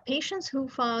noticed that patients who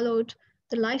followed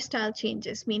the lifestyle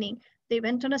changes, meaning they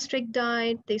went on a strict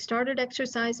diet, they started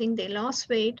exercising, they lost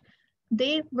weight,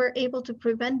 they were able to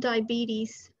prevent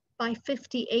diabetes by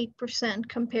 58%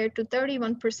 compared to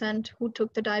 31% who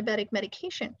took the diabetic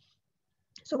medication.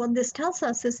 So what this tells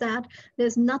us is that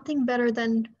there's nothing better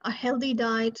than a healthy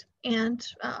diet and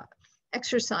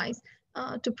exercise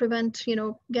to prevent,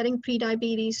 getting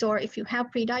prediabetes, or if you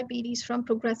have prediabetes, from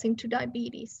progressing to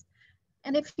diabetes.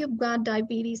 And if you've got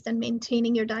diabetes, then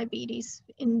maintaining your diabetes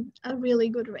in a really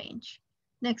good range.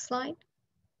 Next slide.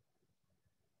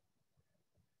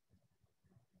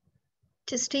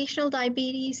 Gestational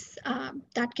diabetes,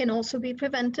 that can also be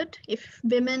prevented if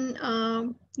women,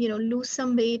 lose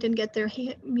some weight and get their,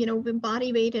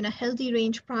 body weight in a healthy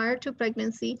range prior to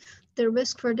pregnancy. The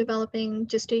risk for developing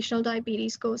gestational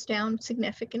diabetes goes down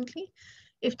significantly.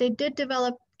 If they did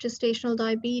develop gestational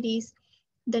diabetes,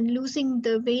 then losing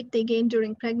the weight they gained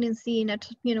during pregnancy in a,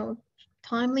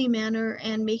 timely manner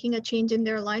and making a change in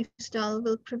their lifestyle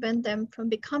will prevent them from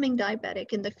becoming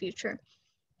diabetic in the future.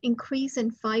 Increase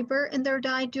in fiber in their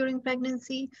diet during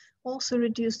pregnancy also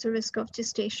reduce the risk of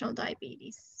gestational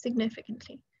diabetes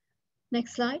significantly.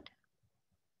 Next slide.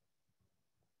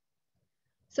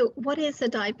 So what is a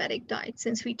diabetic diet?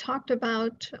 Since we talked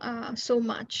about so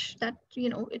much that,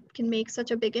 it can make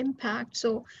such a big impact.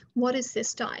 So what is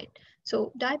this diet?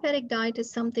 So diabetic diet is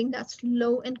something that's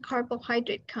low in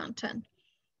carbohydrate content.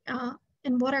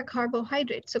 And what are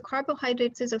carbohydrates? So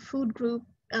carbohydrates is a food group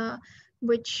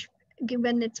which,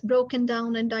 when it's broken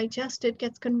down and digested,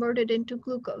 gets converted into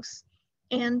glucose.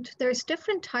 And there's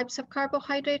different types of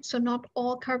carbohydrates, so not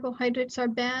all carbohydrates are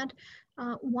bad.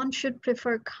 One should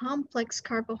prefer complex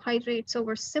carbohydrates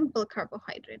over simple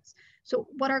carbohydrates. So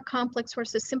what are complex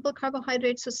versus simple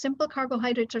carbohydrates? So simple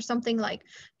carbohydrates are something like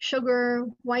sugar,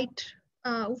 white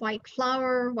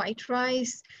flour, white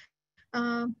rice,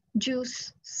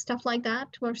 juice, stuff like that,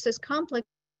 versus complex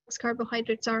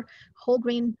carbohydrates are whole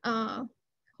grain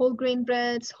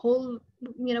breads,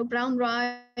 brown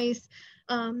rice,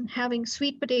 having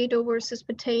sweet potato versus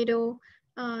potato.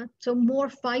 So more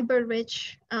fiber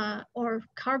rich or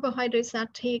carbohydrates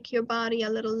that take your body a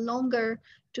little longer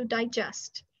to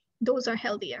digest. Those are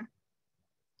healthier.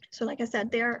 So like I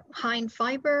said, they're high in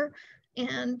fiber,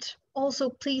 and also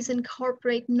please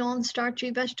incorporate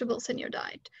non-starchy vegetables in your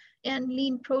diet and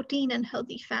lean protein and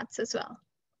healthy fats as well.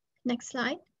 Next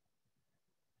slide.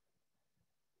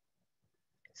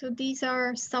 So these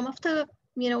are some of the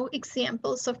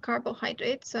examples of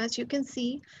carbohydrates. So as you can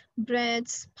see,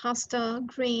 breads, pasta,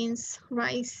 grains,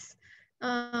 rice,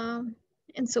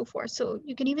 and so forth. So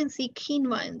you can even see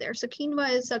quinoa in there. So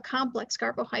quinoa is a complex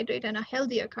carbohydrate and a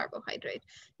healthier carbohydrate.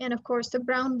 And of course, the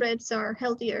brown breads are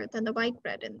healthier than the white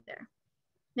bread in there.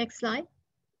 Next slide.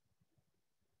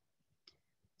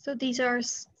 So these are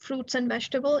fruits and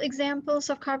vegetable examples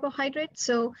of carbohydrates.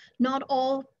 So not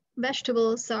all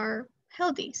vegetables are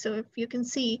healthy. So if you can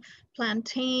see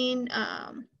plantain,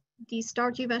 these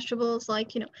starchy vegetables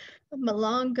like,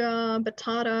 malanga,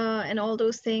 batata, and all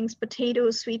those things,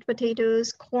 potatoes, sweet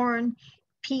potatoes, corn,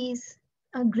 peas,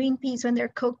 green peas, when they're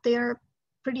cooked, they are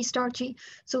pretty starchy.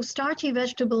 So starchy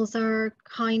vegetables are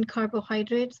high in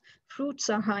carbohydrates. Fruits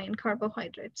are high in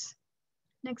carbohydrates.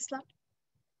 Next slide.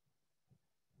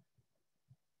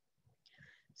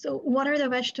 So what are the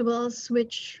vegetables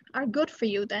which are good for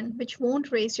you then, which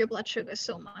won't raise your blood sugar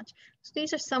so much? So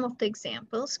these are some of the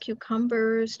examples: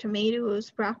 cucumbers,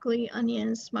 tomatoes, broccoli,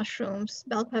 onions, mushrooms,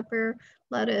 bell pepper,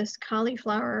 lettuce,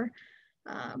 cauliflower,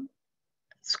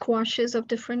 squashes of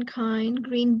different kind,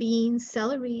 green beans,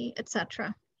 celery,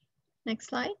 etc. Next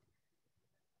slide.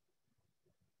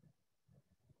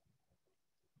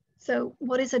 So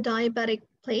what is a diabetic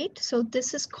plate? So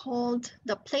this is called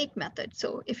the plate method.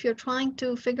 So if you're trying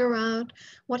to figure out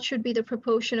what should be the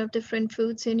proportion of different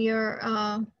foods in your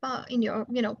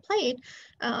plate,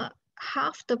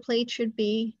 half the plate should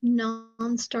be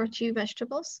non-starchy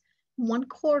vegetables.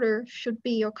 1/4 should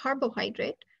be your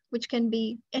carbohydrate, which can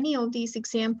be any of these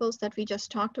examples that we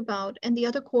just talked about, and the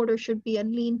other 1/4 should be a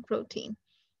lean protein.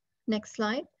 Next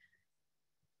slide.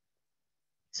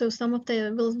 So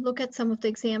we'll look at some of the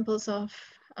examples of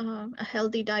a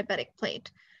healthy diabetic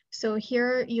plate. So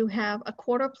here you have a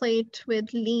 1/4 plate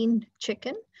with lean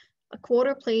chicken, a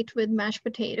 1/4 plate with mashed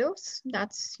potatoes,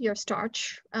 that's your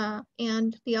starch,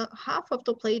 and the half of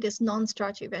the plate is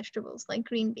non-starchy vegetables like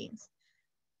green beans.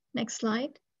 Next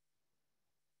slide.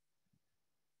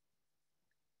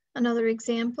 Another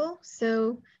example,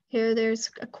 so here there's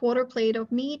a 1/4 plate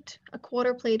of meat, a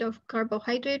 1/4 plate of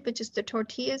carbohydrate, which is the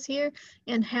tortillas here,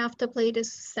 and half the plate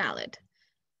is salad.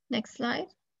 Next slide.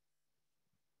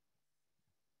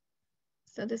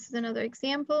 So this is another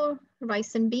example,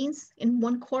 rice and beans in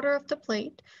 1/4 of the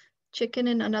plate, chicken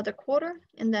in another 1/4,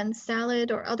 and then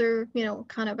salad or other,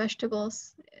 kind of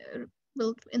vegetables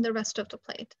in the rest of the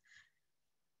plate.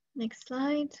 Next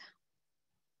slide.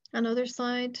 Another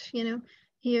slide,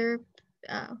 here,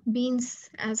 beans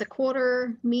as a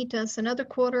 1/4, meat as another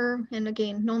 1/4, and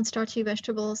again, non-starchy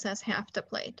vegetables as half the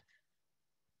plate.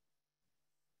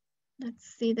 Let's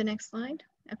see the next slide.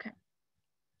 Okay.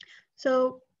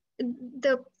 So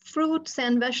the fruits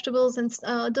and vegetables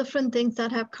and different things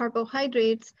that have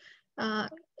carbohydrates,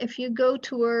 if you go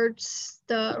towards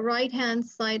the right-hand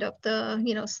side of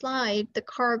the slide, the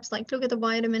carbs, like look at the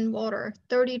vitamin water,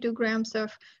 32 grams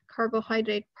of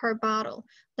carbohydrate per bottle.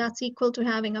 That's equal to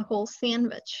having a whole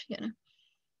sandwich.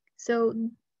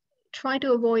 So try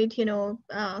to avoid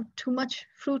too much.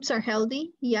 Fruits are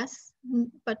healthy, yes,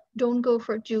 but don't go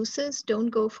for juices, don't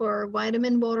go for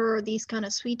vitamin water or these kind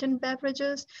of sweetened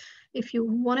beverages. If you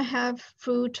want to have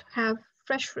fruit, have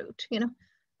fresh fruit,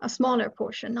 a smaller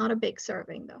portion, not a big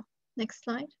serving though. Next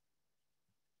slide.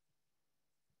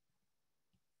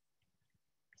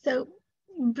 So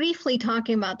briefly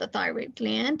talking about the thyroid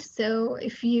gland. So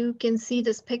if you can see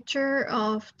this picture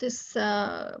of this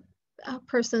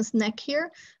person's neck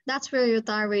here, that's where your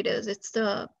thyroid is. It's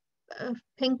the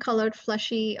pink colored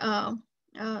fleshy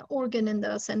organ in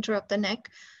the center of the neck.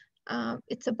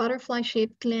 It's a butterfly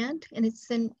shaped gland, and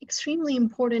it's an extremely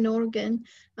important organ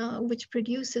which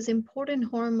produces important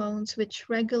hormones which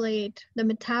regulate the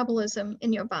metabolism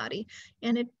in your body.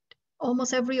 And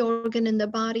almost every organ in the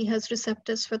body has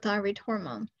receptors for thyroid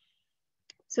hormone.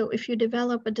 So if you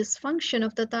develop a dysfunction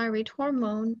of the thyroid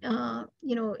hormone,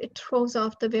 it throws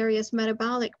off the various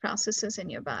metabolic processes in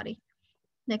your body.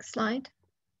 Next slide.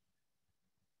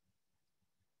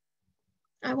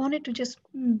 I wanted to just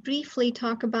briefly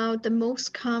talk about the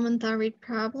most common thyroid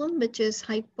problem, which is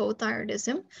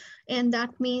hypothyroidism. And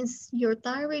that means your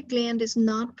thyroid gland is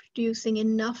not producing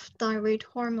enough thyroid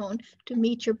hormone to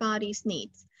meet your body's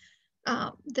needs.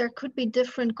 There could be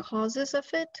different causes of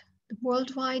it.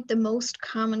 Worldwide, the most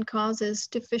common cause is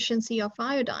deficiency of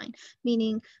iodine,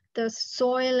 meaning the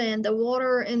soil and the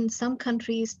water in some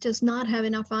countries does not have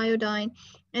enough iodine,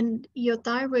 and your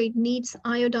thyroid needs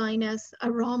iodine as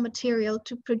a raw material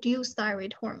to produce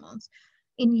thyroid hormones.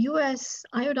 In US,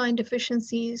 iodine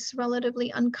deficiency is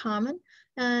relatively uncommon,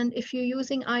 and if you're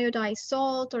using iodized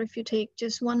salt or if you take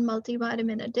just one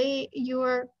multivitamin a day,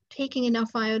 you're taking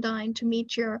enough iodine to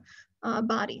meet your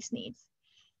body's needs.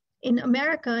 In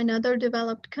America and other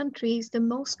developed countries, the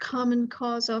most common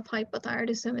cause of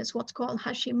hypothyroidism is what's called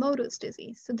Hashimoto's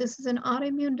disease. So this is an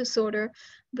autoimmune disorder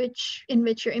in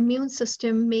which your immune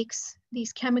system makes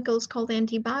these chemicals called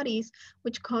antibodies,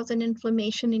 which cause an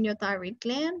inflammation in your thyroid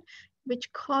gland,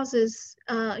 which causes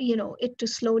it to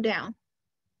slow down.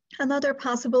 Another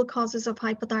possible causes of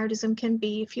hypothyroidism can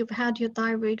be if you've had your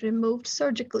thyroid removed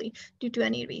surgically due to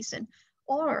any reason,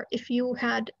 or if you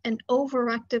had an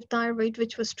overactive thyroid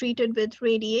which was treated with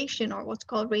radiation or what's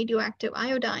called radioactive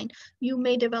iodine, you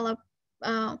may develop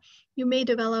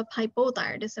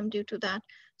hypothyroidism due to that.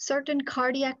 Certain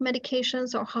cardiac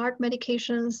medications or heart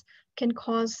medications can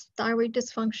cause thyroid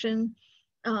dysfunction.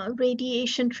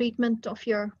 Radiation treatment of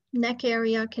your neck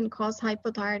area can cause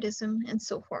hypothyroidism, and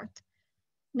so forth.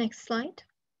 Next slide.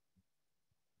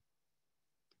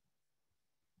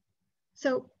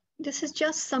 So this is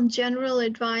just some general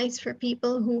advice for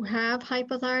people who have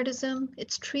hypothyroidism.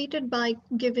 It's treated by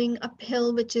giving a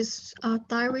pill, which is a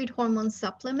thyroid hormone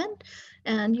supplement,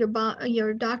 and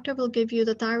your doctor will give you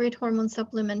the thyroid hormone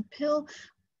supplement pill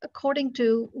according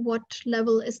to what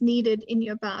level is needed in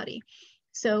your body.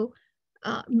 So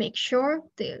make sure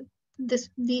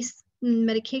these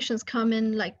medications come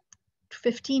in like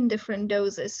 15 different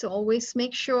doses. So always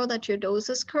make sure that your dose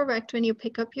is correct when you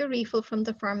pick up your refill from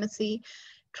the pharmacy.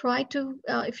 try to,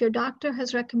 if your doctor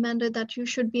has recommended that you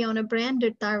should be on a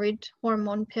branded thyroid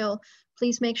hormone pill,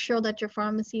 please make sure that your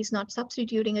pharmacy is not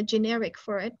substituting a generic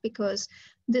for it, because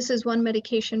this is one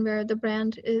medication where the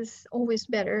brand is always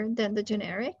better than the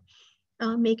generic.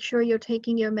 Make sure you're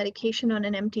taking your medication on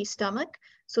an empty stomach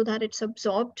so that it's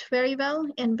absorbed very well,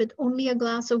 and with only a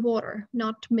glass of water,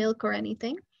 not milk or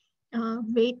anything.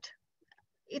 Wait,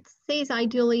 it says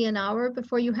ideally an hour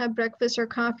before you have breakfast or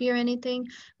coffee or anything,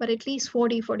 but at least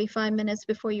 40-45 minutes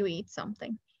before you eat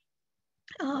something.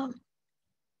 Um,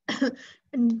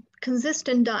 and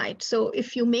consistent diet. So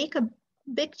if you make a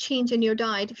big change in your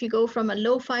diet, if you go from a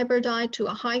low fiber diet to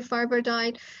a high fiber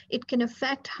diet, it can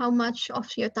affect how much of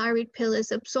your thyroid pill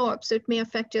is absorbed. So it may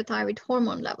affect your thyroid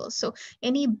hormone levels. So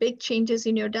any big changes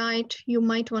in your diet, you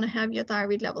might want to have your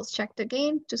thyroid levels checked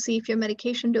again to see if your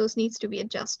medication dose needs to be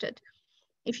adjusted.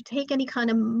 If you take any kind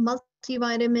of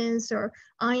multivitamins or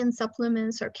iron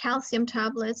supplements or calcium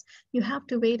tablets, you have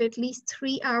to wait at least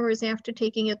 3 hours after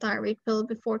taking a thyroid pill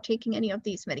before taking any of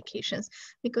these medications,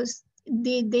 because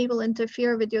they will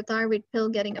interfere with your thyroid pill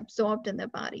getting absorbed in the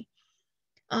body.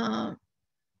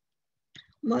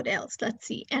 What else? Let's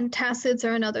see. Antacids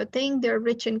are another thing. They're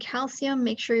rich in calcium.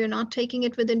 Make sure you're not taking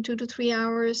it within 2 to 3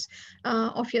 hours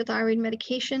of your thyroid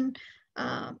medication,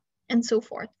 and so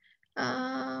forth.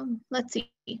 Let's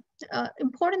see.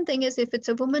 Important thing is, if it's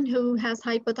a woman who has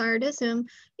hypothyroidism,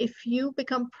 if you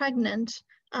become pregnant,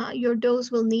 your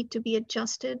dose will need to be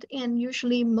adjusted. And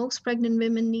usually most pregnant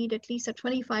women need at least a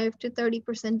 25 to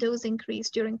 30% dose increase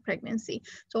during pregnancy.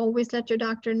 So always let your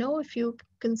doctor know if you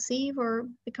conceive or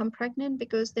become pregnant,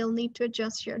 because they'll need to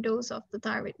adjust your dose of the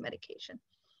thyroid medication.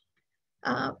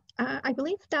 I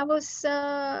believe that was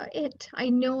it. I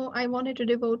know I wanted to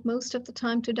devote most of the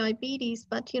time to diabetes,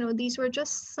 but these were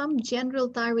just some general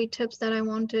thyroid tips that I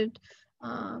wanted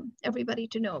everybody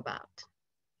to know about.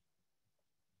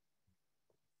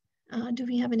 Do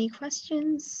we have any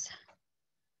questions?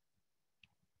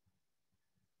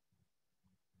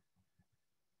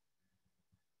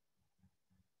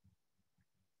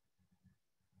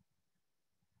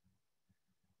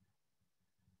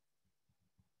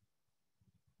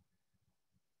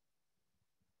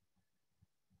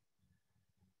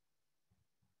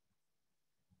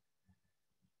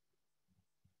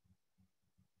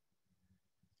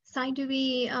 Sai, do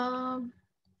we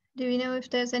know if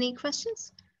there's any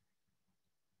questions?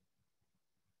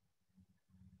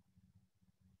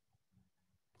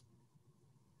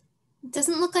 It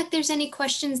doesn't look like there's any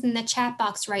questions in the chat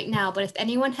box right now, but if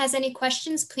anyone has any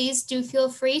questions, please do feel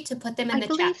free to put them in the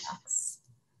chat box.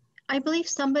 I believe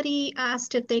somebody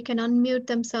asked if they can unmute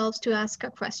themselves to ask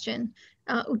a question.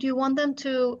 Do you want them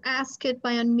to ask it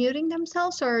by unmuting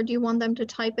themselves, or do you want them to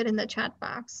type it in the chat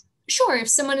box? Sure, if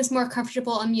someone is more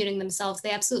comfortable unmuting themselves,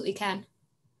 they absolutely can.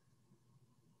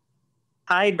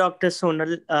 Hi, Dr.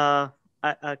 Sonal.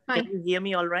 Hi. Can you hear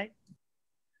me all right?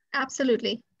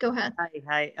 Absolutely. Go ahead.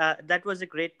 Hi. That was a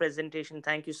great presentation.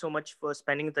 Thank you so much for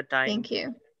spending the time. Thank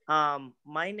you.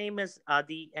 My name is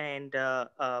Adi, and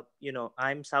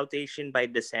I'm South Asian by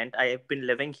descent. I have been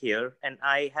living here, and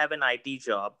I have an IT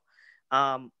job.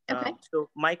 Okay. So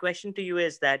my question to you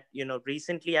is that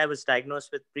recently I was diagnosed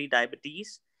with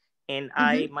pre-diabetes, and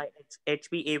my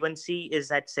HbA1c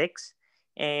is at 6,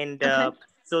 and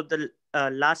so the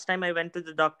last time I went to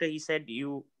the doctor, he said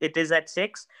it is at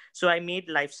 6. So I made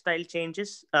lifestyle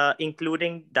changes,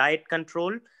 including diet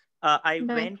control. I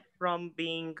went from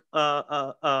being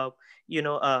a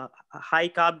high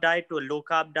carb diet to a low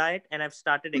carb diet, and I've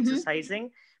started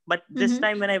exercising. But this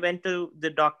time when I went to the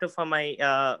doctor for my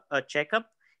checkup,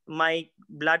 my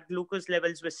blood glucose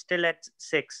levels were still at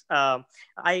 6. My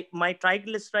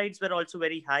triglycerides were also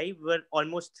very high, were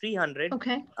almost 300.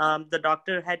 Okay. The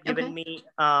doctor had given me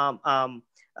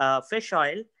fish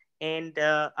oil, and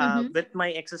with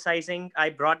my exercising,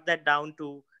 I brought that down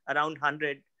to around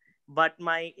 100. But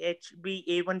my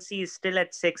HbA1c is still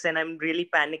at 6, and I'm really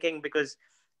panicking because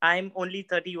I'm only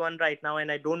 31 right now,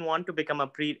 and I don't want to become a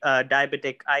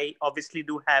diabetic. I obviously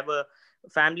do have a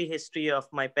family history of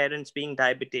my parents being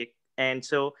diabetic, and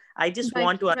so I just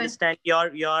want to understand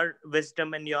your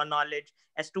wisdom and your knowledge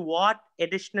as to what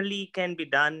additionally can be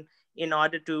done in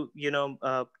order to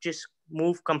just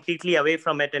move completely away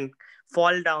from it and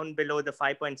fall down below the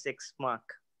 5.6 mark.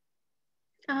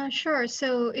 Sure.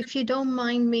 So if you don't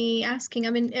mind me asking, I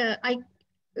mean,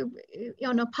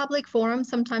 on a public forum,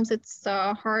 sometimes it's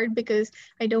hard because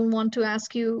I don't want to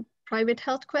ask you private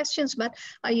health questions, but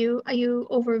are you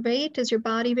overweight? Is your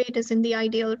body weight is in the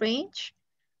ideal range?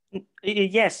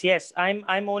 Yes.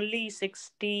 I'm only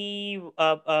 60.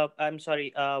 I'm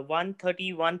sorry,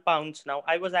 131 pounds now.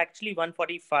 I was actually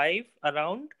 145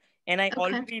 around, and I Okay.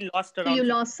 already lost So you around 50.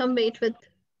 lost some weight with,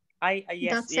 Yes,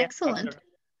 that's yes, excellent. doctor.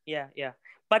 Yeah, yeah.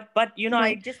 But I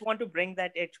Right. just want to bring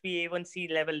that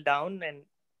HbA1c level down. And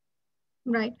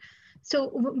Right. So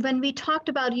when we talked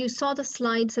about, you saw the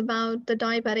slides about the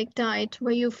diabetic diet.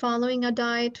 Were you following a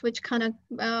diet which kind of,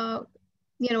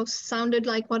 sounded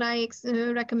like what I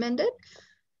recommended?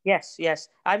 yes, yes,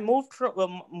 I moved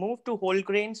to whole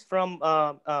grains from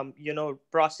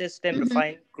processed and Mm-hmm.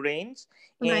 refined grains.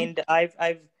 Right.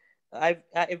 And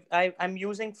I'm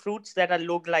using fruits that are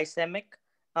low glycemic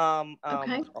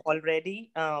Okay.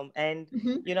 already. And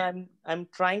Mm-hmm. I'm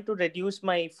trying to reduce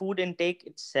my food intake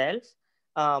itself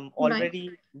Right.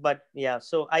 already. But yeah,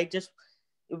 so I just,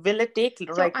 will it take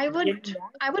So like really long?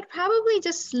 I would probably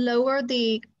just lower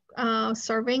the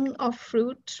serving of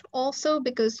fruit also,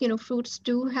 because fruits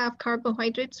do have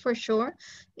carbohydrates for sure.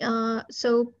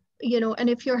 So and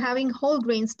if you're having whole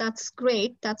grains, that's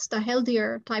great. That's the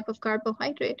healthier type of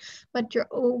carbohydrate, but your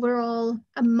overall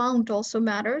amount also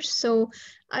matters. So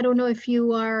I don't know if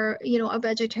you are a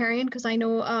vegetarian, because I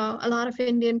know a lot of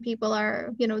Indian people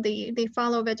are they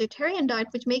follow a vegetarian diet,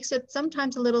 which makes it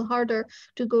sometimes a little harder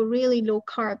to go really low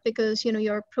carb, because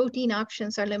your protein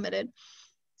options are limited.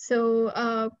 So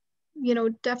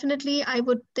definitely I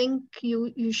would think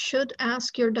you should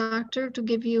ask your doctor to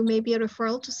give you maybe a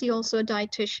referral to see also a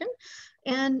dietitian.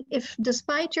 And if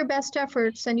despite your best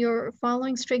efforts and you're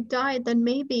following strict diet, then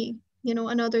maybe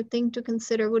another thing to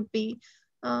consider would be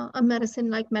a medicine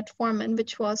like metformin,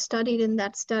 which was studied in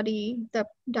that study, the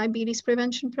diabetes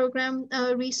prevention program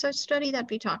research study that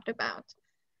we talked about.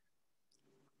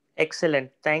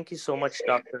 Excellent. Thank you so much,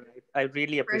 doctor. I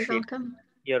really Very appreciate welcome.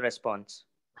 your response.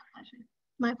 Pleasure.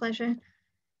 My pleasure.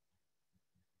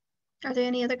 Are there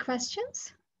any other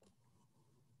questions?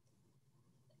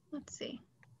 Let's see.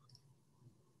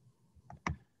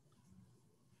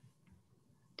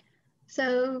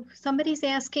 So somebody's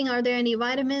asking, are there any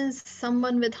vitamins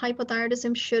someone with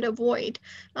hypothyroidism should avoid?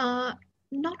 Uh,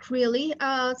 Not really.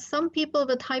 Some people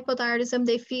with hypothyroidism,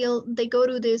 they feel they go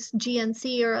to this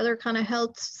GNC or other kind of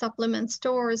health supplement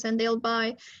stores and they'll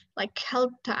buy like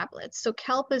kelp tablets. So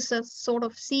kelp is a sort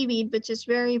of seaweed which is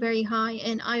very, very high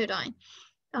in iodine.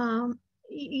 Um,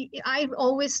 I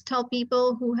always tell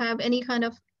people who have any kind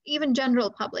of, even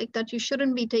general public, that you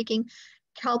shouldn't be taking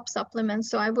kelp supplements.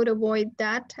 So I would avoid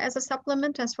that as a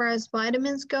supplement. As far as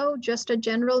vitamins go, just a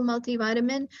general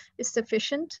multivitamin is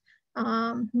sufficient.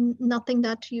 Nothing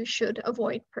that you should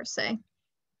avoid per se.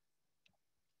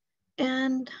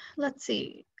 And let's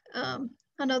see.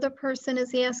 Another person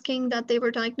is asking that they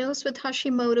were diagnosed with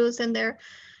Hashimoto's and their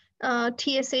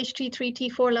TSH, T3,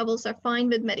 T4 levels are fine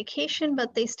with medication,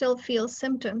 but they still feel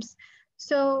symptoms.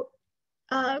 So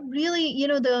really,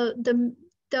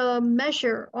 the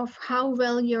measure of how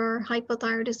well your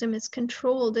hypothyroidism is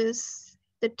controlled is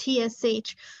the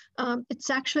TSH. It's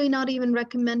actually not even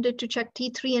recommended to check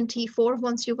T3 and T4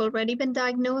 once you've already been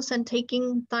diagnosed and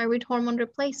taking thyroid hormone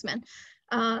replacement.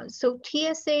 So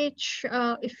TSH,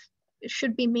 if it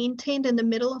should be maintained in the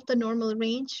middle of the normal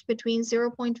range between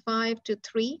 0.5 to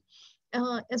 3.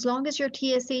 As long as your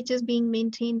TSH is being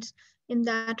maintained in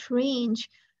that range,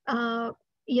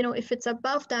 if it's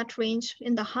above that range,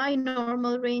 in the high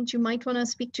normal range, you might want to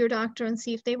speak to your doctor and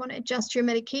see if they want to adjust your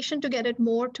medication to get it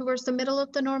more towards the middle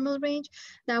of the normal range.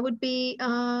 That would be,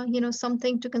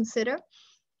 something to consider.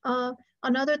 Uh,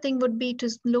 Another thing would be to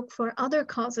look for other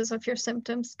causes of your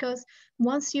symptoms, because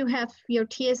once you have your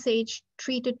TSH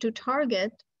treated to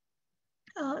target,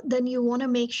 then you want to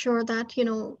make sure that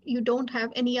you don't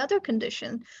have any other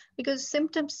condition, because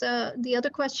symptoms, the other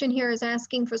question here is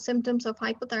asking for symptoms of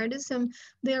hypothyroidism.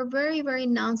 They're very, very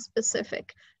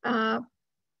non-specific.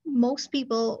 Most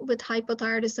people with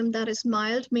hypothyroidism that is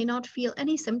mild may not feel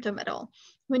any symptom at all.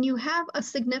 When you have a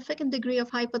significant degree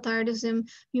of hypothyroidism,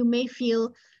 you may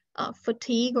feel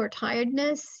fatigue or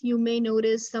tiredness. You may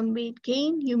notice some weight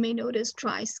gain. You may notice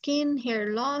dry skin,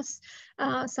 hair loss,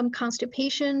 some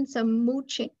constipation, some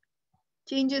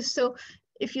changes. So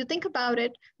if you think about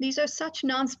it, these are such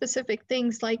non-specific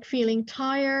things like feeling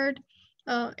tired,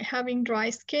 having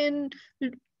dry skin,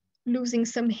 losing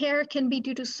some hair can be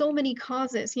due to so many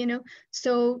causes.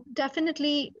 So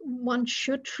definitely one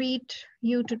should treat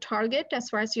you to target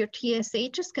as far as your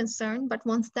TSH is concerned. But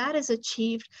once that is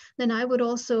achieved, then I would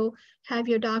also have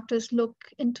your doctors look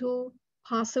into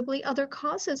possibly other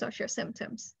causes of your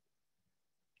symptoms.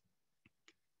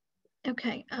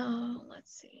 Okay,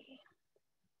 let's see.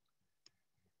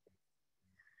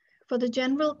 For the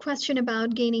general question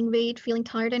about gaining weight, feeling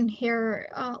tired, and hair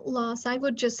loss, I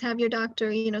would just have your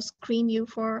doctor, screen you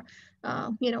for,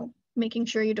 making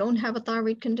sure you don't have a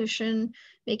thyroid condition,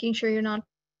 making sure you're not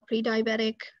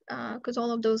pre-diabetic, because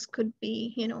all of those could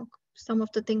be, you know, some of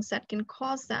the things that can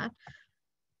cause that.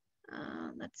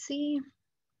 Let's see.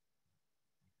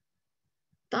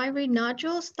 Thyroid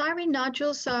nodules. Thyroid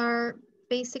nodules are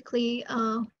basically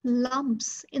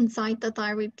lumps inside the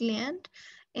thyroid gland.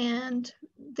 And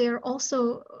they're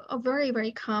also a very,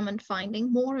 very common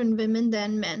finding, more in women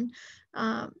than men.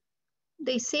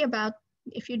 They say about,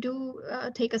 if you do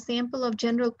take a sample of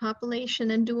general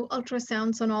population and do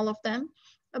ultrasounds on all of them,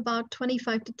 about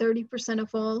 25 to 30% of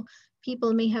all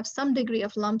people may have some degree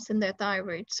of lumps in their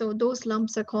thyroid. So those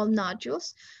lumps are called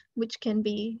nodules, which can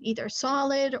be either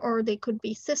solid or they could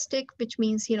be cystic, which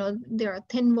means, you know, they're a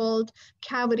thin-walled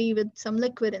cavity with some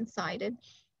liquid inside it.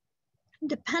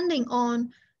 Depending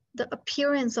on the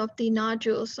appearance of the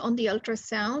nodules on the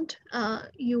ultrasound,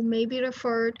 you may be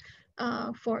referred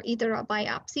for either a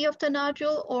biopsy of the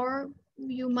nodule, or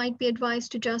you might be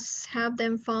advised to just have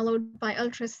them followed by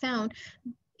ultrasound.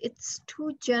 It's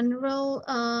too general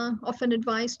of an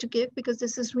advice to give because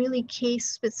this is really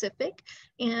case specific,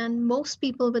 and most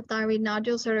people with thyroid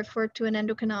nodules are referred to an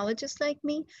endocrinologist like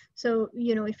me. So,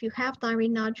 you know, if you have thyroid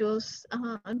nodules,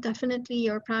 definitely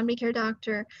your primary care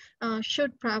doctor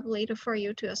should probably refer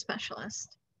you to a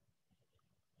specialist.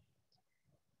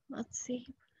 Let's see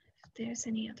if there's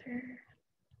any other.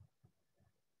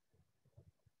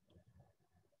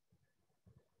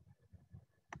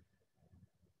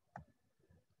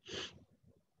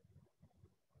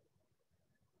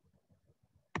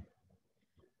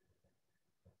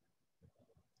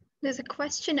 There's a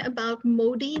question about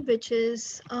MODY, which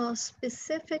is a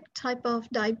specific type of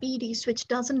diabetes, which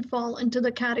doesn't fall into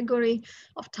the category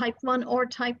of type 1 or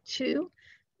type 2.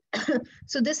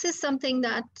 So this is something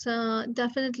that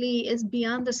definitely is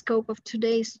beyond the scope of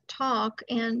today's talk,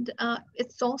 and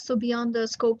it's also beyond the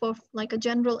scope of like a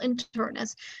general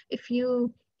internist. If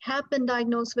you have been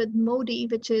diagnosed with MODY,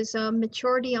 which is a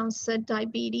maturity onset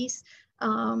diabetes,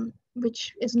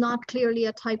 which is not clearly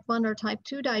a type 1 or type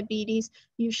 2 diabetes,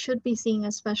 you should be seeing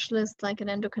a specialist like an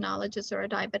endocrinologist or a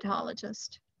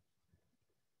diabetologist.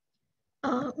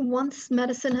 Once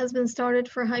medicine has been started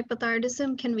for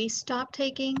hypothyroidism, can we stop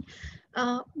taking?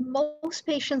 Most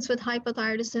patients with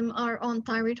hypothyroidism are on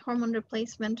thyroid hormone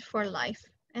replacement for life,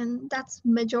 and that's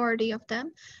majority of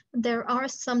them. There are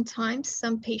sometimes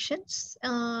some patients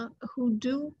who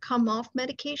do come off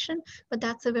medication, but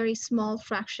that's a very small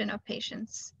fraction of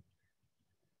patients.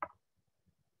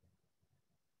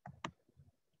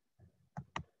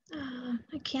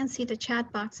 I can't see the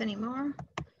chat box anymore.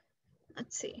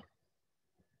 Let's see.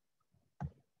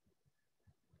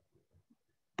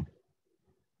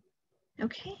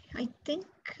 Okay, I think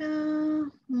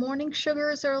morning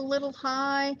sugars are a little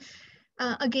high.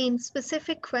 Again,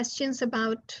 specific questions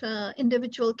about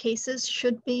individual cases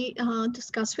should be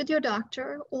discussed with your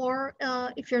doctor, or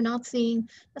if you're not seeing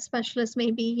a specialist,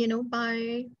 maybe, you know,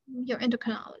 by your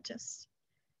endocrinologist.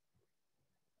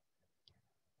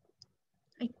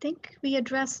 I think we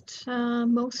addressed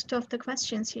most of the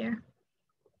questions here.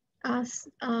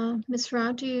 Ms.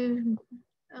 Rao,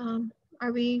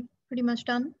 are we pretty much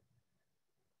done?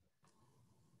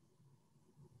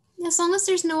 As long as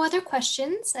there's no other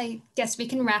questions, I guess we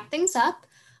can wrap things up.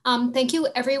 Thank you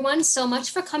everyone so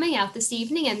much for coming out this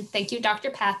evening, and thank you,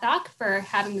 Dr. Pathak, for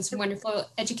having this wonderful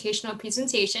educational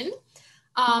presentation.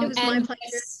 It was my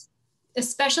pleasure. A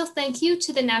special thank you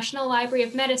to the National Library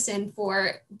of Medicine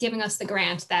for giving us the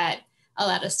grant that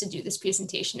allowed us to do this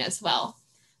presentation as well.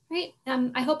 All right,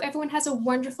 I hope everyone has a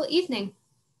wonderful evening.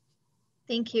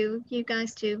 Thank you. You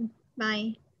guys too.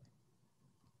 Bye.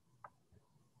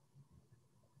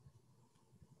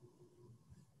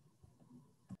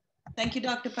 Thank you,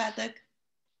 Dr. Pathak.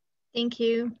 Thank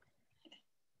you.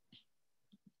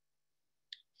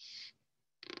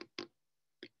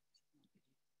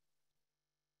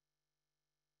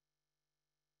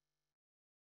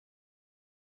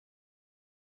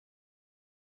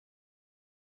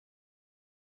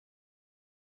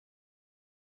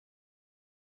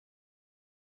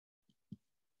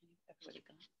 Everybody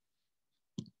gone.